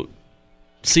took out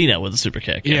Cena with a super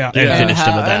kick. Yeah. and Yeah. finished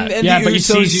him with that. And Yeah, the but you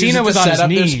Usos see, used Cena it was to on set his up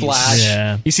their knees. splash.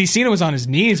 Yeah. You see, Cena was on his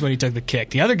knees when he took the kick.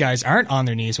 The other guys aren't on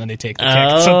their knees when they take the kick.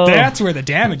 Oh. So that's where the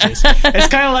damage is. It's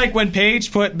kind of like when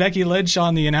Paige put Becky Lynch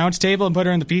on the announce table and put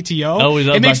her in the PTO. Oh, we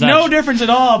know it makes about no that. difference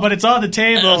at all, but it's on the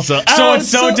table. So it's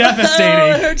so it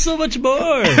devastating. hurts so much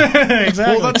more. Exactly.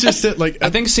 Well, that's just it. Like,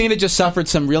 I think Cena just suffered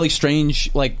some really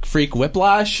strange like freak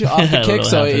whiplash off the I don't kick, know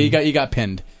so what happened. you got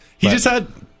pinned. he just had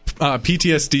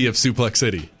PTSD of Suplex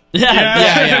City.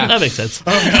 Yeah. That makes sense.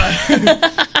 All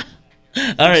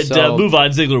right, So- move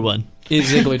on. Ziggler won.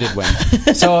 Ziggler did win.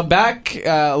 So back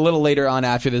a little later on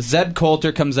after this, Zeb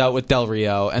Coulter comes out with Del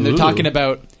Rio, and they're Ooh. talking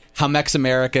about how Mex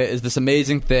America is this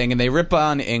amazing thing, and they rip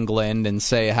on England and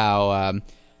say how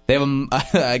they have,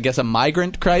 I guess, a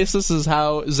migrant crisis is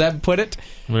how Zeb put it,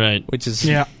 Right. which is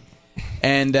Yeah.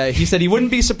 And he said he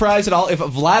wouldn't be surprised at all if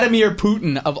Vladimir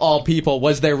Putin, of all people,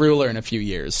 was their ruler in a few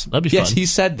years. That'd be yes, fun. he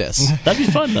said this. That'd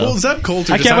be fun, though. Well, Zeb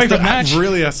Coulter I just can't wait has for the match.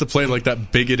 really has to play like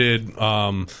that bigoted,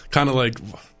 kind of like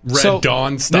Red So,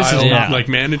 Dawn this is style, not- like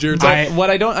manager. But what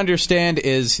I don't understand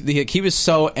is he was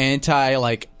so anti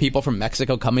like people from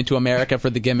Mexico coming to America for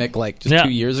the gimmick like just Yeah. 2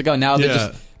 years ago. Now they're Yeah.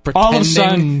 just All of a pretending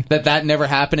sudden- that never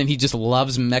happened, and he just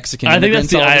loves Mexican. I think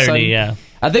that's immigrants the all of a irony, sudden. yeah.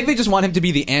 I think they just want him to be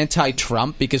the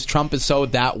anti-Trump because Trump is so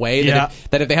that way that, Yeah.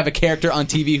 that if they have a character on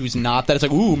TV who's not, that it's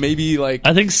like, ooh, maybe like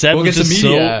I think Seb we'll was get some just so.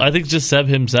 media. I think just Seb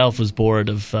himself was bored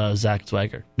of Jack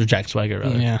Swagger,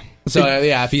 rather. Yeah. So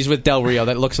yeah, if he's with Del Rio,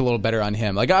 that looks a little better on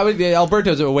him. Like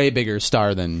Alberto's a way bigger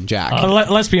star than Jack.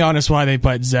 Let's be honest, why they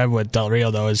put Zeb with Del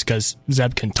Rio, though, is because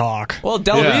Zeb can talk. Well,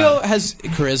 Del Yeah. Rio has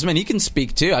charisma and he can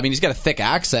speak too. I mean, he's got a thick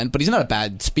accent, but he's not a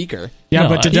bad speaker. Yeah, No,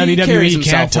 but to he carries WWE, he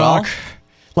himself can't well. talk.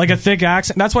 Like a thick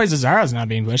accent. That's why Cesaro's not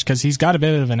being pushed, because he's got a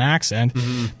bit of an accent.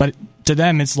 But to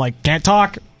them, it's like, can't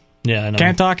talk. Yeah, I know.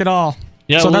 Can't talk at all.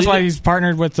 Yeah, so well, that's why even- he's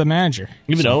partnered with the manager.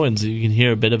 Even Owens, you can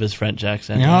hear a bit of his French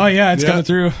accent. Oh, yeah, it's Yeah. coming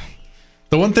through.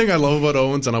 The one thing I love about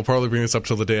Owens, and I'll probably bring this up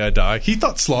till the day I die, he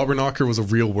thought slobberknocker was a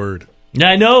real word. Yeah,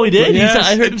 I know he did. Yes.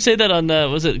 I heard him say that on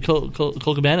was it Cole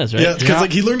Cabanas, right? Yeah, because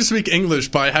like he learned to speak English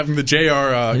by having the JR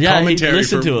Yeah, he commentary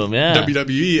listened for to him, yeah.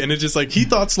 WWE, and it's just like he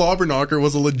thought slobberknocker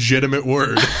was a legitimate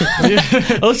word.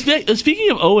 Oh,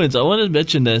 speaking of Owens, I wanted to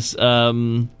mention this.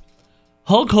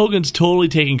 Hulk Hogan's totally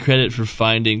taking credit for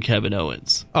finding Kevin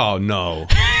Owens. Oh no,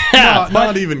 Yeah,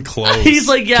 not even close. he's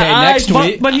like, yeah, Okay, next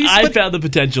week- but he's- I but- found the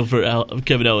potential for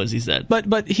Kevin Owens. He said,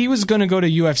 But he was going to go to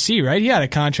UFC, right? He had a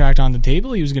contract on the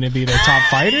table. He was going to be their top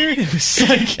fighter. It was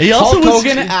like... he also Hulk was.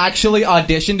 Hogan actually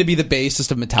auditioned to be the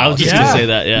bassist of Metallica. I was just Yeah. gonna say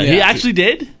that. Yeah, he Yeah. actually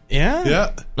did. Yeah?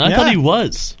 yeah. I Yeah. thought he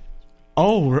was.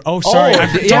 Oh, sorry. I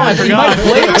totally yeah, he forgot. might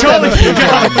play with them a few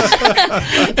times.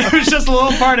 It was just a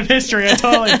little part of history. I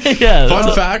totally... Yeah.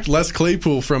 Fun fact: Les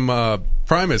Claypool from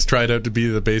Primus tried out to be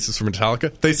the bassist for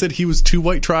Metallica. They said he was too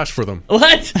white trash for them.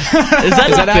 What? Is that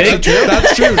that a actually thing? true?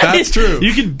 That's true. That's true.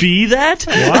 You can be that?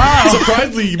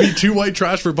 Surprisingly, you'd be too white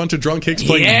trash for a bunch of drunk hicks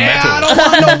playing Yeah, I metal.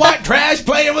 don't want no white trash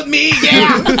playing with me.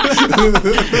 Yeah.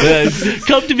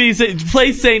 Come to me,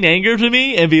 play Saint Anger to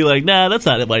me, and be like, nah, that's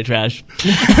not white trash.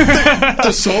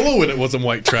 The solo in it wasn't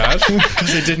white trash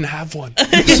because they didn't have one.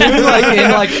 Soon,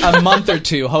 in a month or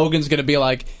two, Hogan's gonna be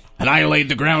like, and I laid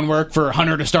the groundwork for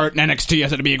Hunter to start in NXT. I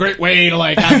said it'd be a great way to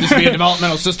have this be a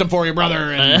developmental system for you, brother.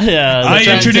 And Yeah. I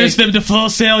trying introduced to- them to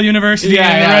Full Sail University, Yeah,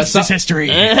 and the yeah, rest so- is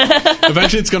history.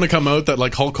 Eventually, it's going to come out that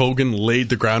like Hulk Hogan laid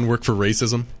the groundwork for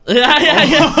racism. yeah.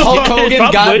 Hulk Hogan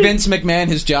got Probably. Vince McMahon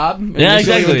his job. Yeah,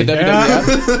 initially with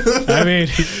exactly. the WWF. I mean,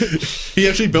 He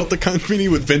actually built the company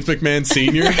with Vince McMahon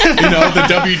Sr., the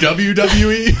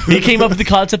WWE. He came up with the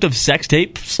concept of sex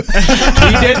tapes.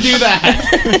 He did do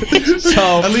that.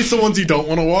 So At least the ones you don't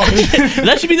want to watch.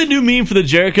 That should be the new meme for the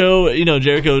Jericho.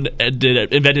 Jericho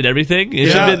invented everything. It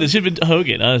should have been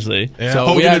Hogan, honestly. Yeah, So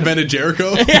we Hogan had- invented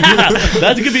Jericho.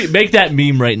 that's gonna be make that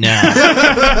meme right now.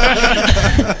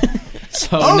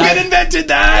 So Hogan invented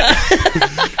that.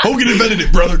 Hogan invented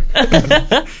it,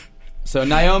 brother. So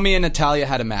Naomi and Natalya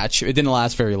had a match. It didn't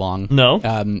last very long. No?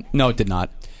 No, it did not.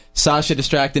 Sasha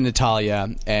distracted Natalya,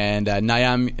 and Say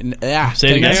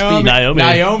it again. Naomi, Naomi.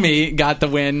 Naomi got the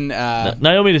win.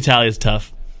 Naomi Natalia is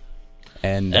tough.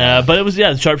 And But it was,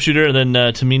 the sharpshooter, and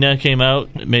then Tamina came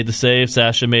out, made the save.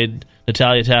 Sasha made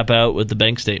Natalia tap out with the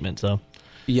bank statement. So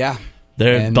yeah.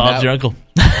 there, And Bob's your uncle.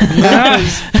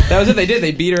 that was it. They did.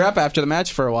 They beat her up after the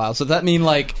match for a while. So does that mean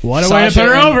like What a way to Sasha put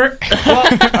her and- over. Well,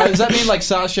 does that mean like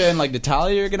Sasha and like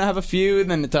Natalia are gonna have a feud?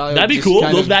 And then Natalia That'd be just cool.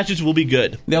 kind Those of- matches will be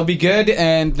good. They'll be good,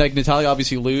 and like Natalia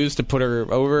obviously lose to put her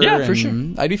over. Yeah, for and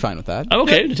sure. I'd be fine with that. I'm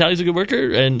okay. Natalia's a good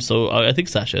worker, and so I think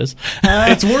Sasha is.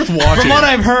 It's worth watching. From what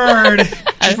I've heard,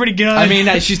 she's pretty good. I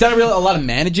mean, she's done a lot of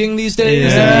managing these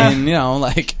days. Yeah. I mean,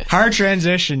 like hard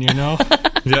transition,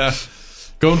 Yeah.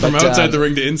 Going from But, outside the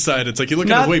ring to inside, it's like you look at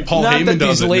not, the way Paul not Heyman that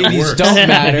does these it. And it ladies works. don't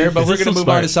matter, but we're This going is to move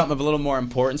smart. on to something of a little more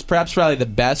importance. Perhaps probably the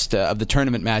best of the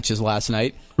tournament matches last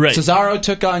night. Right. Cesaro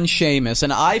took on Sheamus,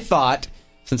 and I thought,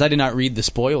 since I did not read the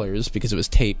spoilers because it was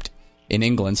taped in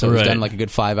England, so it was Right. done like a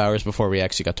good 5 hours before we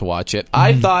actually got to watch it,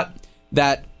 I thought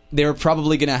that they were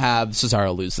probably going to have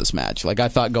Cesaro lose this match. Like I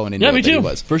thought going into Yeah, it me that he too.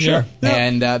 was. For sure.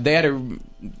 And they had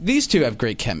these two have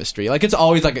great chemistry. Like it's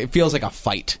always like it feels like a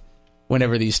fight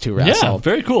whenever these two wrestle. Yeah,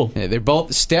 very cool. Yeah, they're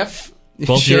both stiff.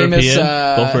 Both Sheamus,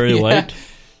 European, both very white.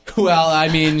 Well, I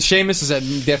mean, Sheamus is a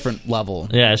different level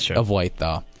Yeah, that's true. of white,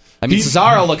 though. I mean,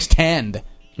 Cesaro looks tanned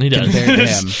He does. compared to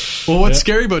him. Well, what's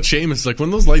scary about Sheamus is like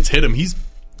when those lights hit him, he's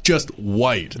just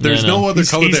white. There's Yeah, I know. no other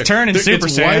color he's there. turning Super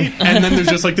it's Saiyan. white, and then there's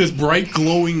just like this bright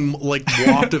glowing like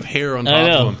waft of hair on I top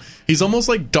know. of him. He's almost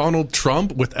like Donald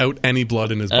Trump without any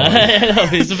blood in his body. I know,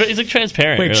 he's like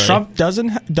transparent. Wait, really. Trump does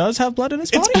have blood in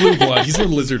his body? It's blue blood. He's a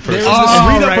lizard person. There was this- Oh,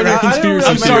 Read up right, on our right. conspiracy I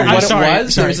don't sorry, remember I'm what sorry, it was.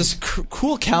 There sorry. was this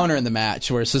cool counter in the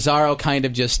match where Cesaro kind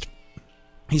of just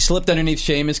he slipped underneath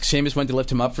Sheamus. Sheamus went to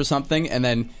lift him up for something, and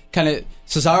then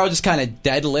Cesaro just kind of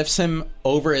deadlifts him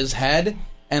over his head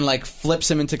and like flips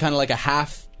him into kind of like a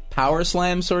half power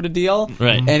slam sort of deal.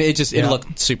 Right. And it just Yeah.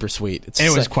 looked super sweet. It's It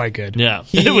was sick. quite good. Yeah,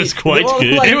 it was quite well,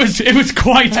 good. like- It was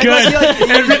quite I good.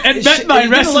 feel like- and met my it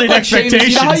didn't wrestling look like Sheamus. expectations.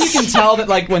 You know how you can tell that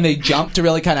like when they jump to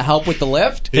really kind of help with the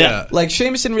lift? Yeah. Like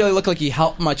Sheamus didn't really look like he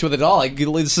helped much with it at all. Like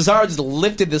Cesaro just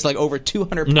lifted this like over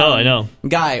 200 No, pound I know.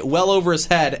 guy well over his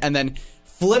head and then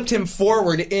flipped him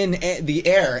forward in the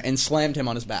air and slammed him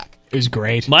on his back. It was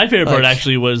great. My favorite part Like-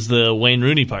 actually was the Wayne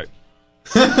Rooney part.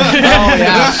 Oh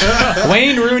yeah,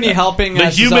 Wayne Rooney helping The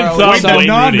human Cesaro. thought So- Wayne Rooney.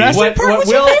 non-wrestling What, part what, was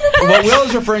your Will, favorite part? what Will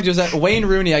is referring to is that Wayne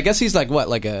Rooney. I guess he's like what,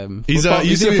 like a He's football, he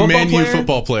used is to he be a football Man U player?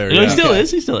 football player. No, Yeah. he still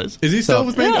is. He still is. Is he still So-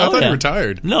 with Man U? Yeah, I thought yeah. he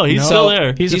retired. No, he's No. still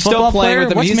there. He's a He's still football playing player? with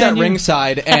them. What's He's Man at U?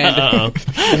 ringside and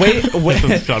Uh-oh.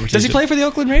 wait. Does he play for the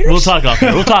Oakland Raiders? We'll talk off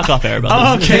air. We'll talk off air about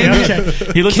Oh, this.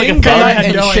 okay. He looks King like a Bella I had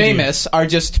and no idea. Sheamus are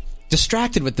just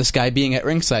distracted with this guy being at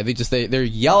ringside. They're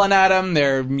yelling at him.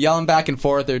 They're yelling back and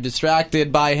forth. They're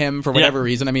distracted by him for whatever Yeah.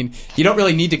 reason. I mean, you don't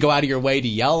really need to go out of your way to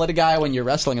yell at a guy when you're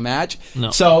wrestling a match.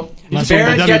 No. So Unless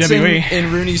Barrett you're gets WWE.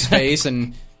 in Rooney's face,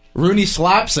 and Rooney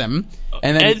slaps him,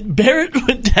 and then And Barrett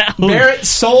went down. Barrett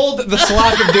sold the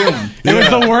slap of doom. It was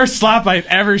the worst slap I've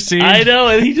ever seen. I know,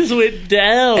 and he just went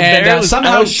down. And Barrett was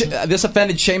somehow out. this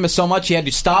offended Sheamus so much he had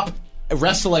to stop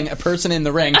wrestling a person in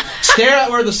the ring, stare at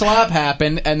where the slap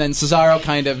happened, and then Cesaro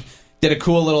kind of did a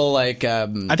cool little like. I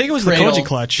think it was the cradle. Koji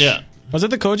clutch. Yeah. Was it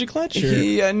the Koji clutch? Or?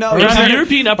 He no, Or It was rather- a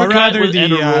European or uppercut rather with,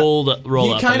 and the, a roll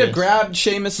he up. kind I of guess. grabbed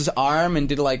Sheamus's arm and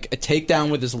did like a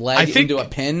takedown with his leg I think- into a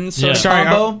pin sort of Sorry,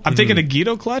 combo. I'm thinking a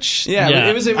Guido clutch. Yeah, Yeah.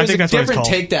 it was I a think that's what it's different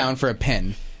called. takedown for a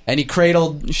pin, and he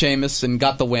cradled Sheamus and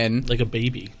got the win. like a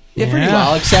baby. Yeah, pretty Yeah.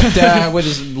 well, except with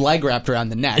his leg wrapped around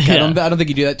the neck. I Yeah. don't think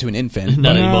you do that to an infant.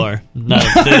 Not No. anymore. No,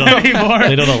 they don't, Anymore.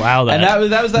 they don't allow that. And that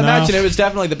was that No. match, and it was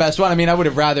definitely the best one. I mean, I would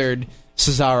have rathered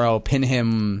Cesaro pin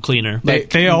him. Cleaner.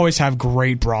 They always have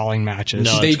great brawling matches.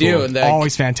 No, They it's do. cool. And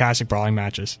Always fantastic brawling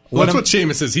matches. Well, that's what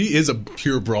Sheamus is. He is a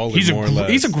pure brawler, more or less.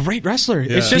 He's a great wrestler.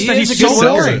 It's just He that is he's a good so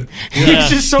wrestler. boring. Yeah. He's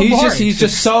just so boring. He's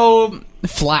just so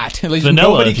flat. Like, Vanilla,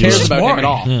 nobody if you cares will. about him at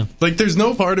Boring. all. Like, there's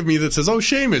no part of me that says, "Oh,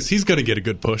 Sheamus, he's gonna get a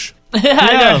good push." I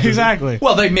yeah, know. exactly.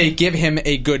 Well, they may give him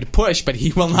a good push, but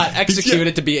he will not execute Yeah.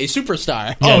 it to be a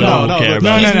superstar. Yeah, Oh, no, no, care no,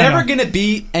 about He's it. no, never no. going to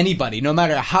beat anybody, no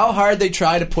matter how hard they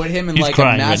try to put him in He's like a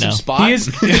crying right massive now. spot. He is.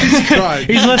 Crying.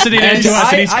 He's listening in and to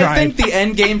us, and he's I crying. think the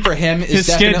end game for him is His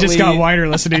skin definitely just got wider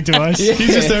listening to us. Yeah.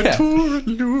 He's just there.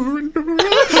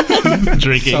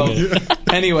 Drinking. So,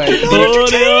 anyway,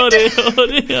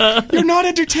 You're not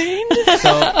entertained?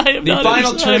 I am the not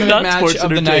final I'm tournament not match sports of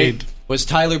the entertained. night was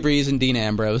Tyler Breeze and Dean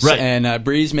Ambrose, Right. and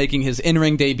Breeze making his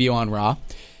in-ring debut on Raw.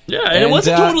 Yeah, and it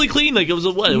wasn't totally clean. Like, it was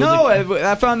a what? It No, was like,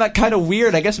 I found that kind of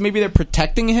weird. I guess maybe they're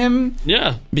protecting him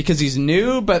yeah. because he's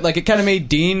new, but like it kind of made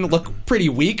Dean look pretty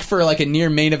weak for like a near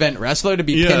main event wrestler to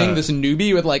be Yeah. pinning this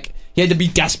newbie with like he had to be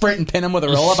desperate and pin him with a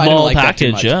roll up. I Small didn't like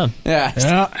package, that too much. yeah.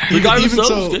 Yeah. Regardless, Even though,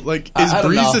 so, it was good. like, I is don't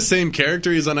Breeze know. the same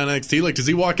character he's on NXT? Like, does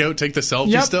he walk out, take the selfie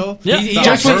Yep. still? Yeah. He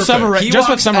Just with Summer Rae. He Just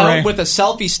with walks Summer Rae. out with a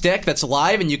selfie stick that's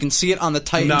live, and you can see it on the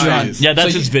Titantron. Nice. Yeah,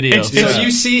 that's So his you- video. So Yeah. you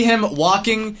see him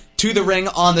walking to the ring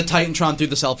on the Titantron through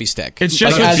the selfie stick. It's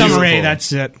just Like, with as Summer usual. Rae.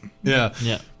 That's it. Yeah.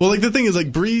 Yeah. Well, like, the thing is,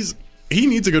 like, Breeze, he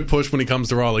needs a good push when he comes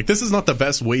to Raw. Like, this is not the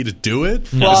best way to do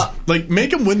it. Well- Just, like,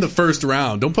 make him win the first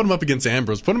round. Don't put him up against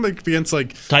Ambrose. Put him up against,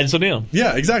 like, Titus O'Neil.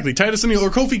 yeah, exactly. Titus O'Neil or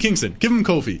Kofi Kingston. Give him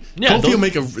Kofi. Yeah,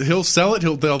 Kofi those- he'll sell it.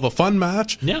 They'll have a fun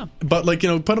match. Yeah. But, like,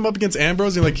 put him up against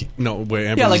Ambrose. You're like, no way,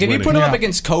 Ambrose Yeah, like is if you winning. put him up Yeah.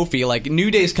 against Kofi, like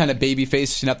New Day's kind of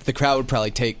babyface enough, the crowd would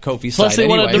probably take Kofi's Plus, side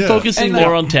they anyway. they're Yeah. focusing And,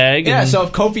 more like, on tag. Yeah, and, so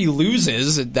if Kofi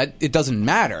loses, it doesn't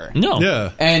matter. no.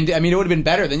 Yeah. And I mean, it would have been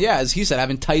better than as he said,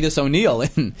 having Titus O'Neil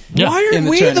in. Yeah. Why in aren't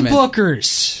the we the tournament.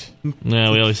 bookers?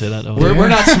 Yeah, we always say that. Don't we? We're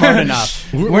not smart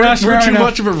enough. We're not smart too enough.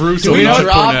 much of a Russo. We not don't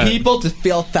draw Cornette. people to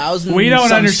fill thousands. We don't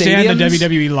some understand stadiums. the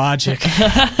WWE logic.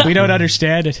 We don't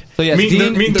understand it. So yes, Mean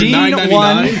they're Dean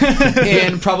won $9.99?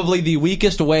 in probably the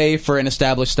weakest way for an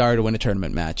established star to win a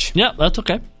tournament match. Yeah, that's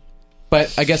okay.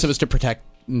 But I guess it was to protect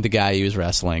the guy he was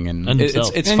wrestling, and And it's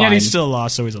himself. it's And fine. yet he still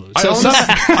lost, so he's a loser.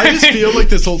 I just feel like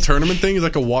this whole tournament thing is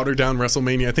like a watered down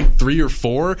WrestleMania. I think 3 or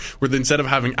 4, where instead of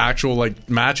having actual like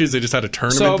matches, they just had a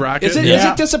tournament So bracket. is it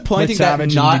Yeah. disappointing With that Savage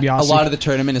and not a DiBiase. lot of the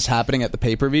tournament is happening at the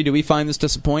pay per view? Do we find this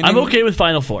disappointing? I'm okay with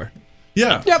Final Four.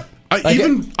 Yeah. Yep.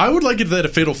 I would like it at a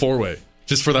fatal 4-way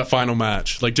just for that final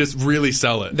match. Like, just really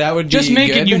sell it. That would Just be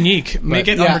make it good. unique. Make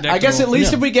But, it yeah, unpredictable. I guess at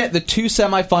least Yeah. if we get the 2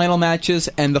 semifinal matches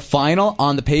and the final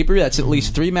on the pay per view, that's at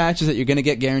least 3 matches that you're going to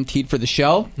get guaranteed for the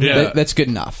show. Yeah. That's good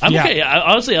enough. I'm Yeah. okay.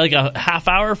 Honestly, like a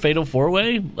half-hour Fatal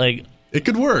 4-way, like, It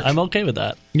could work. I'm okay with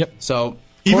that. Yep. So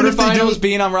Even if they do quarterfinals it-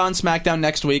 being on Raw and SmackDown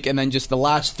next week, and then just the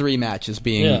last 3 matches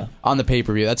being Yeah. on the pay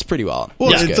per view. That's pretty well.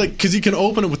 Well, That's it's good. like because you can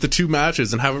open it with the 2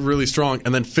 matches and have it really strong,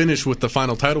 and then finish with the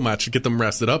final title match to get them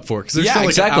rested up for. Because yeah, still like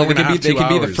exactly. An hour and a half, They 2 could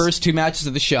be the hours. first 2 matches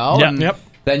of the show. Yeah. And Yep.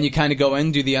 Then you kind of go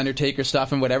in, do the Undertaker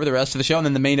stuff and whatever the rest of the show, and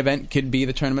then the main event could be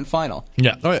the tournament final.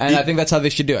 Yeah. Oh, yeah. And I think that's how they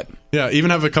should do it. Yeah, even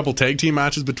have a couple tag team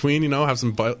matches between. Have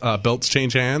some belts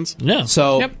change hands. Yeah.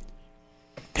 So, Yep.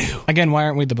 Again, why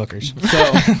aren't we the bookers?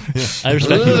 so I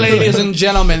respect you. ladies and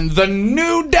gentlemen, the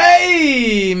New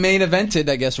Day main evented,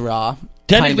 I guess, Raw.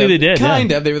 Technically they did, yeah.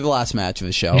 Kind of. They were the last match of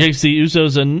the show. Against the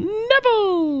Usos and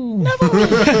Neville.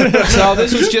 So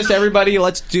this was just everybody,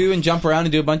 let's do and jump around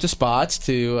and do a bunch of spots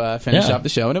to finish Yeah. off the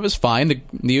show, and it was fine. The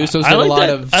Usos I did a like lot that.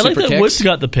 of I like super that kicks. Woods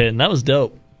got the pin. That was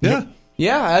dope. Yeah.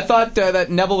 Yeah, I thought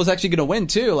that Neville was actually going to win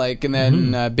too. And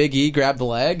then Big E grabbed the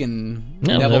leg, and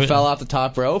Yeah, Neville whatever. fell off the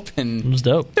top rope. It And was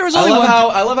dope. There was I only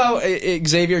love one. how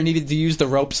Xavier needed to use the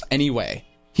ropes anyway.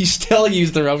 He still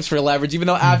used the ropes for leverage, even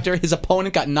though after his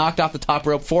opponent got knocked off the top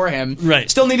rope for him, Right.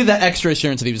 still needed that extra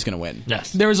assurance that he was going to win.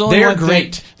 Yes. There was only They're one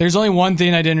great. Thing, there's only one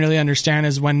thing I didn't really understand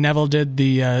is when Neville did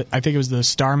the I think it was the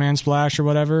Starman Splash or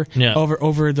whatever Yeah.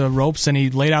 over the ropes, and he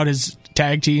laid out his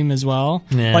tag team as well,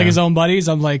 Yeah. like his own buddies.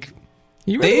 I'm like,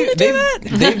 you really gonna do that?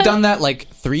 They've done that like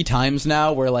 3 times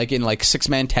now, where like in like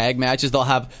 6-man tag matches, they'll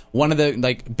have one of the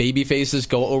like baby faces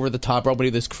go over the top rope and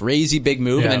do this crazy big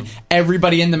move, Yeah. and then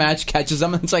everybody in the match catches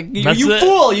them, and it's like, you That's the-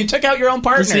 fool, you took out your own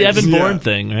partner. It's the Evan Yeah. Bourne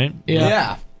thing, right?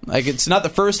 Yeah. Like, it's not the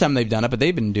first time they've done it, but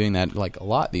they've been doing that like a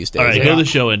lot these days. All right, Yeah. go to the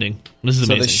show ending. This is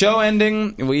So amazing. the show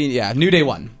ending, New Day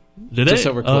won. Did Just it?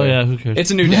 so we're clear. Oh yeah, who cares?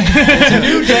 It's a new day. It's a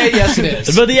new day. Yes, it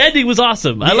is. But the ending was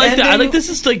awesome. I like that. I ending- like this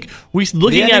is like we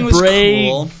looking ending at was Bray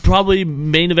cool. probably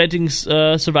main eventing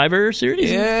Survivor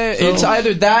Series. Yeah, So- it's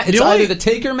either that. It's only- either the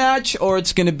Taker match or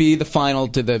it's going to be the final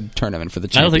to the tournament for the I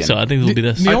champion. don't think so. I think it'll be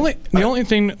this. The only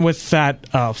thing with that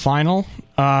final,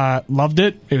 loved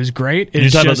it. It was great. You're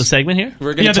talking about the segment here?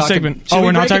 We're gonna Yeah, the talk segment. should Oh, we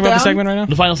we're not break talking it about the down? segment right now.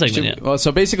 The final segment, yeah. Well,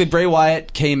 so basically, Bray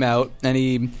Wyatt came out and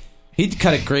he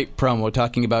cut a great promo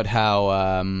talking about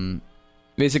how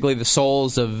basically the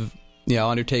souls of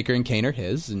Undertaker and Kane are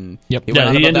his, and Yep. he went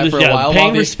on he about that ended for with, a while. paying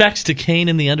while respects to Kane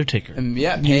and the Undertaker. paying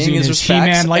Using his his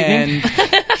respects. He-Man lightning.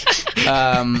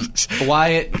 And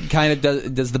Wyatt kind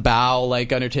of does the bow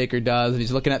like Undertaker does, and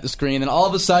he's looking at the screen. And all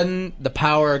of a sudden, the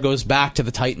power goes back to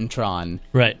the Titantron.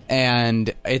 Right.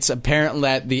 And it's apparent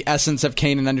that the essence of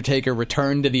Kane and Undertaker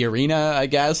returned to the arena, I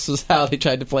guess, is how they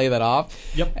tried to play that off.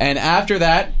 Yep. And after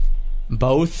that,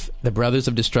 both the Brothers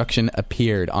of Destruction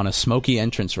appeared on a smoky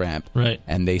entrance ramp. Right.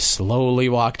 And they slowly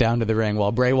walked down to the ring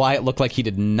while Bray Wyatt looked like he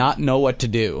did not know what to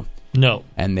do. No.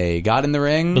 And they got in the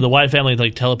ring. But the Wyatt family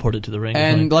teleported to the ring.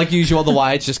 And like usual, the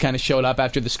Wyatts just kind of showed up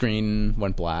after the screen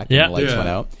went black and Yeah. the lights Yeah. went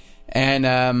out.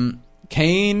 And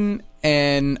Kane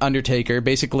and Undertaker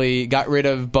basically got rid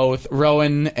of both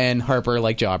Rowan and Harper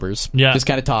like jobbers. Yeah. Just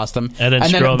kind of tossed them. And then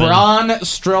then Strowman.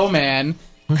 Braun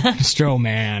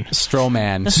Strowman,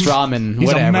 Strawman, He's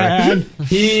whatever. a man.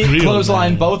 He Real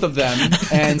clotheslined man. both of them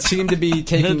and seemed to be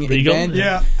taking Regal? advantage.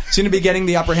 Yeah. Seemed to be getting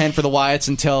the upper hand for the Wyatts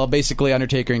until basically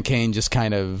Undertaker and Kane just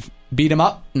kind of beat him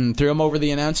up and threw him over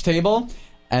the announce table.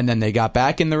 And then they got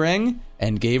back in the ring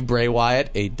and gave Bray Wyatt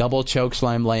a double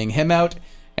chokeslam, laying him out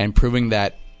and proving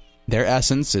that their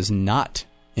essence is not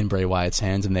in Bray Wyatt's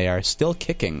hands and they are still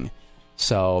kicking.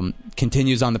 So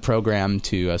continues on the program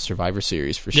to Survivor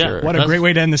Series for Yeah. sure. What a great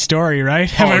way to end the story, right?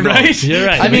 Am I no. right? You're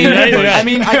right. I mean, Right.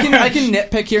 I can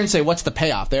nitpick here and say, what's the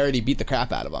payoff? They already beat the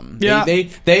crap out of them. Yeah.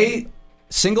 They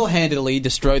single-handedly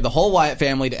destroyed the whole Wyatt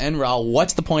family to end Raw.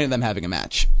 What's the point of them having a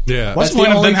match? Yeah. What's That's the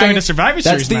point of only them having thing- a Survivor That's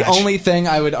Series the match? only thing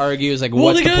I would argue is Well,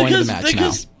 what's they the got- point of the match now?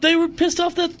 because they were pissed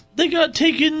off that they got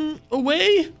taken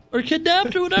away or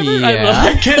kidnapped or whatever.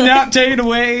 Yeah. Kidnapped, taken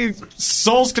away,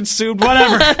 souls consumed,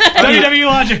 whatever. WWE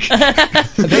logic.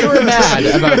 They were mad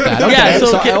about that. Okay, Yeah,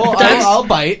 so I'll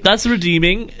bite. That's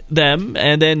redeeming them,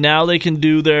 and then now they can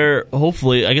do their,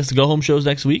 hopefully, I guess, the go-home shows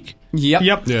next week.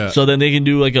 Yep. Yeah. So then they can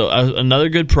do another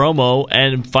good promo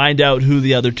and find out who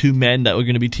the other two men that were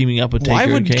going to be teaming up with Taker Why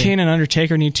would and Kane. Kane and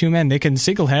Undertaker need two men? They can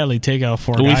single-handedly take out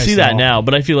four Well, we guys. see that so- now,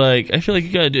 but I feel like you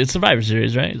gotta do it's Survivor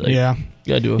Series, right? Yeah.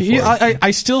 You gotta do a four. Yeah,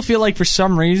 I still feel like for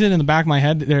some reason in the back of my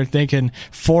head they're thinking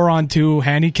 4-on-2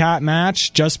 handicap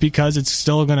match just because it's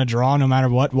still going to draw no matter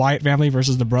what. Wyatt family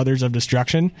versus the Brothers of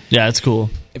Destruction. Yeah, it's cool.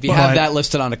 If you have But- that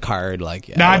listed on a card,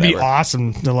 yeah, That'd be whatever.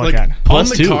 awesome to look Like at. on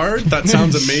Plus the two. card, that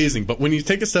sounds amazing. But when you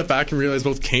take a step back and realize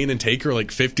both Kane and Taker are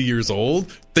 50 years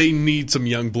old, they need some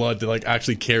young blood to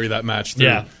actually carry that match through.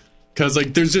 Yeah. Because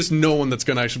there's just no one that's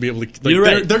going to actually be able to. You're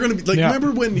right. They're going to be Yeah.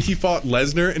 Remember when he fought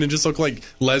Lesnar and it just looked like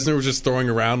Lesnar was just throwing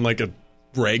around like a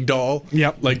rag doll?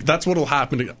 Yep. That's what'll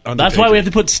happen to Undertaker. That's why we have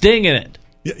to put Sting in it.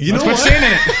 Yeah, you know Put what? Sting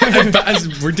in it.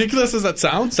 As ridiculous as that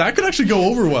sounds, that could actually go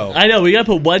over well. I know, we gotta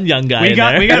put one young guy in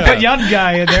there. We got to put young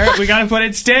guy in there. We got to put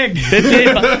in Sting.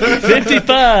 55.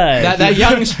 That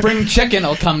young spring chicken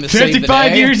will come to save the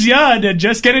 55 day. years young and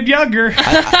just getting younger.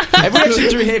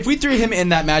 If we threw him in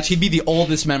that match, he'd be the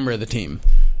oldest member of the team.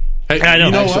 Hey, I know.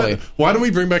 you know Actually. what? Why don't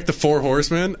we bring back the Four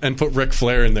Horsemen and put Ric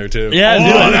Flair in there too? Yeah, Oh, do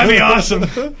it. that'd be awesome.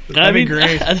 I mean, be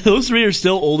great. those three are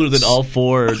still older than all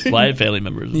four Wyatt family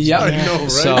members. Yep. I know,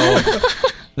 right? So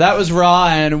that was Raw,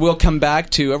 and we'll come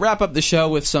back to wrap up the show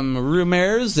with some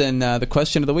rumors and the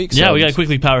question of the week. So Yeah, we gotta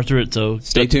quickly power through it, so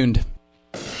stay tuned.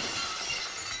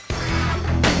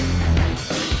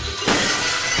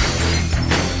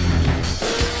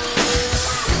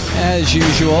 As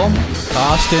usual,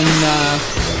 Austin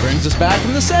brings us back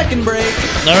from the second break.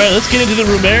 Alright, let's get into the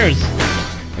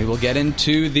rumors. We will get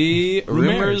into the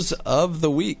rumors of the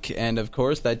week, and of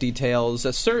course, that details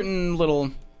a certain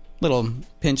little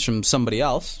pinch from somebody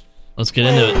else. Let's get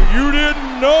into it. You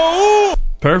didn't know?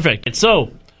 Perfect.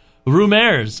 So,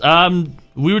 rumors.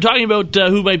 We were talking about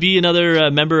who might be another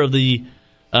member of the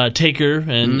Taker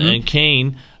and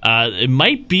Kane. It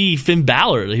might be Finn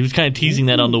Balor. He was kind of teasing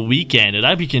that on the weekend, and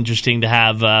that'd be interesting to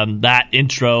have that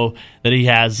intro that he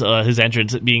has, his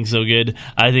entrance being so good.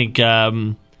 I think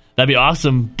that'd be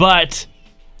awesome, but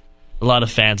a lot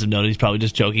of fans have noted he's probably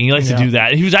just joking. He likes to do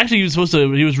that. He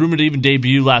was rumored to even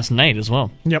debut last night as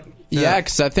well. Yep. Yeah,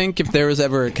 because I think if there was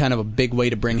ever kind of a big way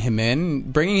to bringing him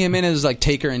in as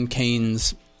Taker and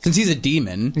Kane's, since he's a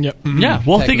demon. Yep. Yeah,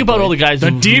 well, think about all the guys.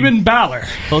 The Demon Balor.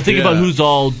 Well, think about Yeah. who's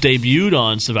all debuted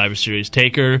on Survivor Series: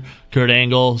 Taker, Kurt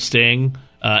Angle, Sting,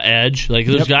 Edge.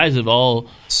 Those guys have all.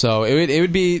 So it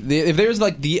would be if there was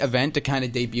the event to kind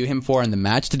of debut him for and the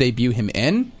match to debut him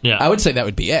in. Yeah. I would say that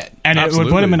would be it. And it would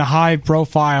Absolutely. put him in a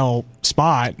high-profile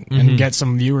spot and get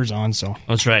some viewers on. So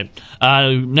That's right.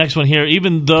 Next one here.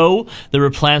 Even though there were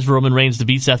plans for Roman Reigns to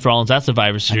beat Seth Rollins at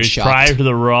Survivor Series shocked. prior to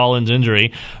the Rollins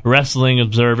injury, Wrestling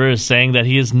Observer is saying that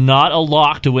he is not a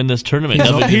lock to win this tournament.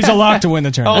 he's a lock to win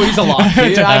the tournament. Oh, he's a lock.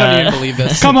 I don't even believe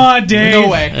this. Come on, Dave. No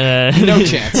way. No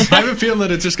chance. I have a feeling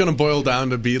that it's just going to boil down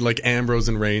to be like Ambrose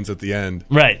and Reigns at the end.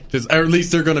 Right. Or at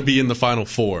least they're going to be in the final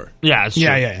four. Yeah, it's true.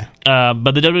 Yeah.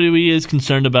 But the WWE is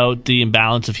concerned about the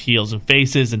imbalance of heels and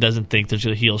faces and doesn't think there's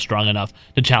a heel strong enough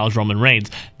to challenge Roman Reigns.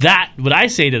 What I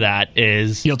say to that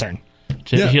is Heel turn.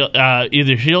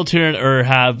 either heel turn or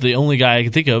have the only guy I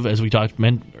can think of, as we talked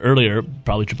earlier,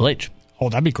 probably Triple H. Oh,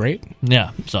 that'd be great.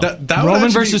 Yeah. So That would Roman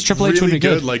actually versus Triple H would really be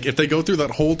good. Like if they go through that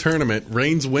whole tournament,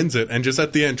 Reigns wins it, and just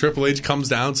at the end, Triple H comes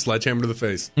down, sledgehammer to the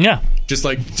face. yeah. Just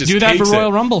Do that for takes Royal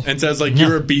it Rumble. and says like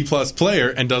you're a B+ player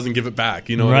and doesn't give it back.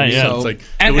 You know what I Right, mean? yeah. So it's like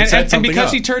And, it would and, set and something because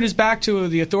up. he turned his back to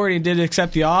the authority and did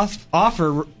accept the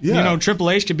offer, Yeah. Triple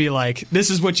H could be like, "This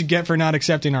is what you get for not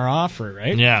accepting our offer,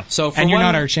 right?" Yeah. So for And you're one-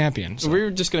 not our champion. So. We were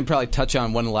just going to probably touch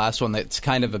on one last one that's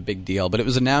kind of a big deal, but it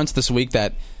was announced this week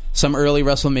that some early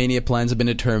WrestleMania plans have been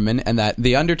determined and that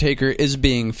The Undertaker is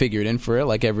being figured in for it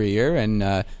like every year,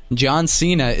 and John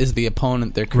Cena is the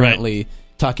opponent they're currently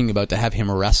talking about to have him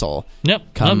wrestle.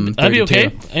 Yep. Come That'd be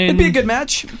 32. okay. It'd be a good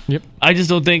match. I just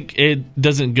don't think it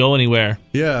doesn't go anywhere.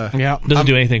 Yeah. Doesn't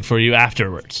do anything for you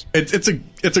afterwards. It's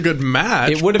a good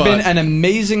match. It would have but been an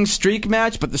amazing streak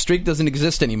match, but the streak doesn't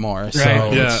exist anymore. So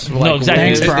Right. Yeah. it's No, like, exactly.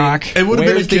 where's Thanks, the- Brock. It would have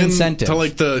been where's the akin incentive? to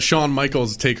like the Shawn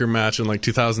Michaels Taker match in like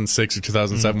 2006 or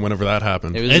 2007, whenever that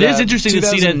happened. was, It is interesting that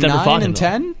Cena had never 2009 fought him, and though.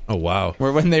 10, Oh wow.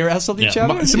 where when they wrestled each Yeah.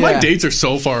 other. My dates are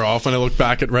so far off when I look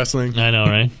back at wrestling. I know,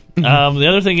 right? The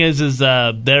other thing is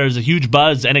there's a huge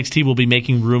buzz. NXT will be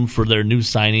making room for their new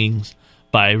signings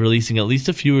by releasing at least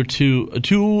a few or two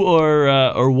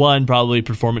or one probably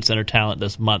Performance Center talent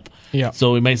this month. Yeah.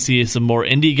 So we might see some more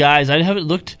indie guys. I haven't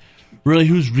looked really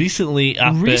who's recently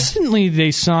up there. Recently,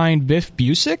 they signed Biff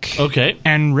Busick. Okay.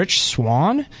 And Rich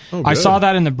Swann. I good. saw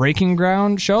that in the Breaking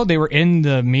Ground show. They were in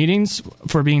the meetings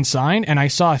for being signed, and I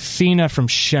saw Athena from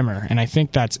Shimmer, and I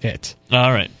think that's it.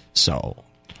 All right. So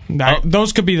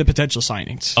those could be the potential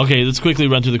signings. Okay, let's quickly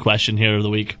run through the question here of the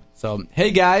week. So,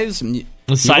 hey guys.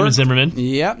 Simon Zimmerman.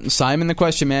 Yep, Simon the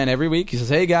Question Man every week. He says,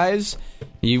 hey guys,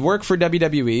 you work for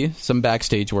WWE, some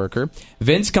backstage worker.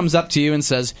 Vince comes up to you and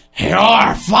says,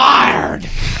 you're fired!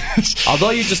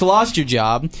 Although you just lost your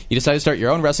job, you decide to start your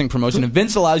own wrestling promotion, and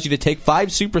Vince allows you to take 5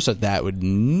 superstars. That would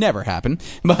never happen.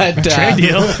 But Trade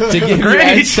deal. to give you a Great.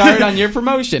 head start on your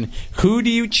promotion, who do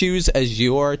you choose as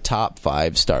your top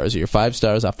 5 stars, or your 5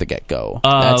 stars off the get-go?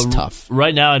 That's tough.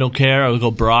 Right now, I don't care. I would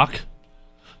go Brock.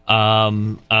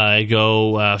 I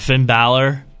go Finn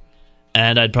Balor,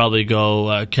 and I'd probably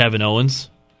go Kevin Owens,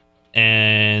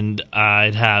 and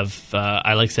I'd have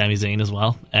I like Sami Zayn as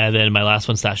well, and then my last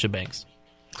one, Sasha Banks.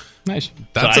 Nice.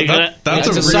 That's So a, I that, that's That's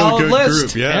a a real solid good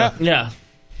list. group. Yeah. Yeah,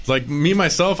 Like me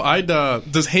myself, I'd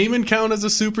does Heyman count as a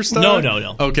superstar?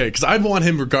 No. Okay, because I'd want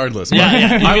him regardless. Yeah, yeah, you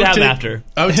I can would have him take, after.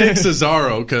 I would take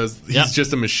Cesaro because he's Yep.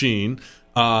 just a machine.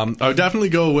 I would definitely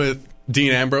go with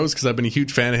Dean Ambrose because I've been a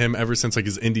huge fan of him ever since like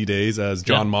his indie days as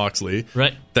John Yep. Moxley.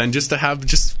 Right. Then just to have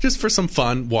just for some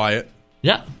fun, Wyatt.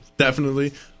 yeah.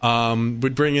 Definitely.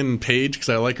 Would bring in Paige because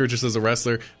I like her just as a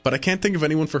wrestler, but I can't think of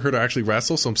anyone for her to actually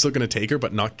wrestle, so I'm still going to take her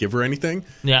but not give her anything.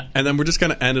 Yeah. And then we're just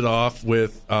going to end it off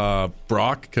with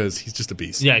Brock because he's just a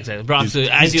beast. Yeah, exactly. Brock's He's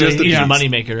he's just a a beast.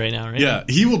 moneymaker right now, right? Yeah,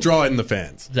 he will draw in the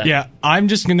fans. Exactly. Yeah, I'm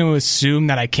just going to assume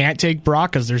that I can't take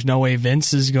Brock because there's no way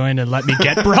Vince is going to let me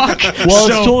get Brock. Well,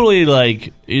 So it's totally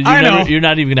like I know. you're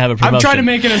not even going to have a promotion. I'm trying to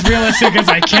make it as realistic as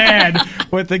I can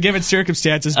with the given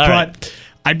circumstances. All but right.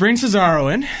 I'd bring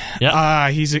Cesaro in.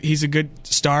 Yeah. He's a good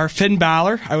star. Finn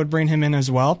Balor, I would bring him in as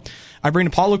well. I'd bring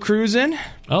Apollo Crews in.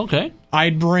 Okay.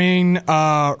 I'd bring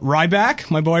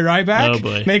Ryback, my boy Ryback. Oh,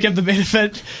 boy. Make him the main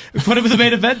event. Put him in the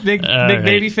main event. Big right.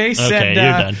 baby face. Okay, and, you're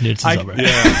done. It's over.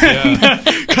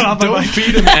 cut off my Don't mic.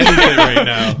 feed him anything right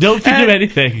now. Don't feed him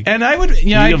anything. And I would,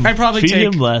 I'd probably feed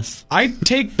take. him less. I'd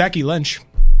take Becky Lynch.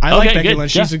 I Okay, like Becky good.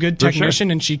 Lynch. Yeah, She's a good for sure.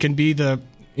 technician, and she can be the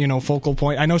focal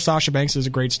point. I know Sasha Banks is a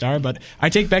great star, but I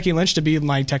take Becky Lynch to be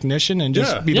my technician and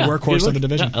just Yeah. be the workhorse of the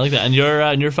division. Yeah, I like that. And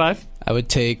your 5? I would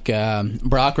take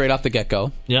Brock right off the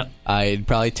get-go. Yeah. I'd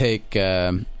probably take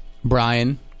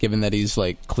Brian, given that he's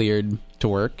like cleared to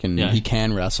work and Yeah. he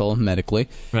can wrestle medically.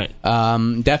 Right.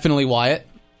 Definitely Wyatt.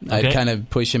 Okay. I'd kind of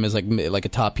push him as like a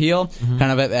top heel.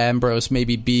 Kind of at Ambrose,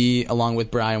 maybe be along with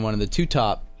Brian one of the 2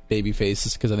 top baby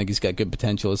faces because I think he's got good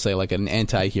potential as say like an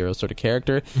anti-hero sort of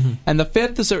character. And the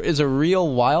 5th is a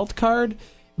real wild card,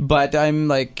 but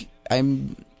I'm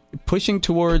pushing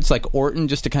towards like Orton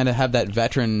just to kind of have that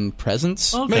veteran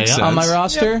presence Okay, Makes yeah. on my sense.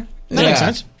 roster. That makes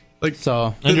sense. Like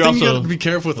So the And you're thing you also- got to be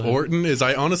careful with Orton is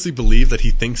I honestly believe that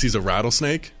he thinks he's a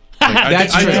rattlesnake. Like,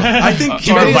 That's I true. I think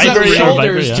he he Or raises Viper, up his yeah.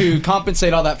 shoulders Viper, yeah. to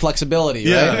compensate all that flexibility,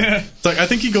 yeah. right? It's like I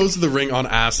think he goes to the ring on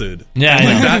acid. Yeah, I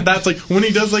Like know. that's like when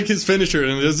he does like his finisher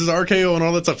and does his RKO and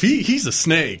all that stuff. He's a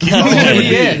snake. He's all over He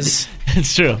me. is.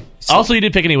 It's true. Also, you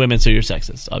didn't pick any women, so you're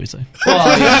sexist, obviously.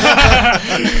 Well, yeah.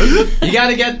 you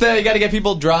gotta get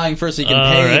people drawing first, so you can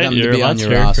All pay right, them to you're be a on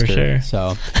your monster, roster. for sure.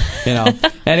 So,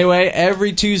 Anyway,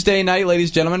 every Tuesday night, ladies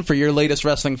and gentlemen, for your latest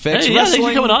wrestling fix. Hey, yeah, thanks for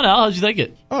Wrestling coming on, Al. How'd you like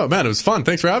it? Oh man, it was fun.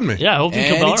 Thanks for having me. Yeah, I hope you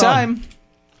come on. anytime.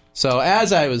 So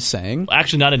as I was saying,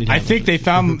 Actually, not anytime. I think they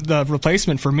found the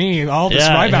replacement for me. All the Yeah,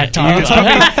 Spyback yeah,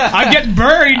 talk. I'm getting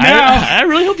buried now. I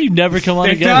really hope you never come on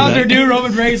They again. found their Zach. new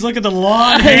Roman Reigns. Look at the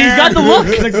long He's hair. got the look.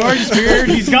 The gorgeous beard.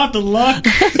 He's got the look.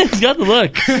 He's got the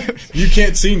look. You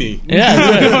can't see me. Yeah.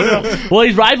 That's right. Well,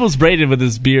 he rivals Braden with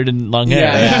his beard and long hair.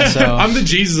 yeah. So I'm the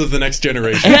Jesus of the next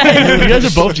generation. You guys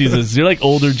are both Jesus. You're like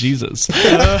older Jesus.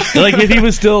 Like if he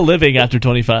was still living after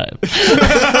 25.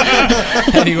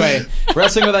 anyway,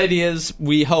 Wrestling with Ideas,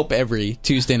 we hope every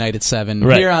Tuesday night at 7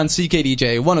 Right. here on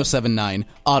CKDJ 107.9,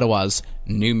 Ottawa's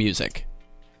new music.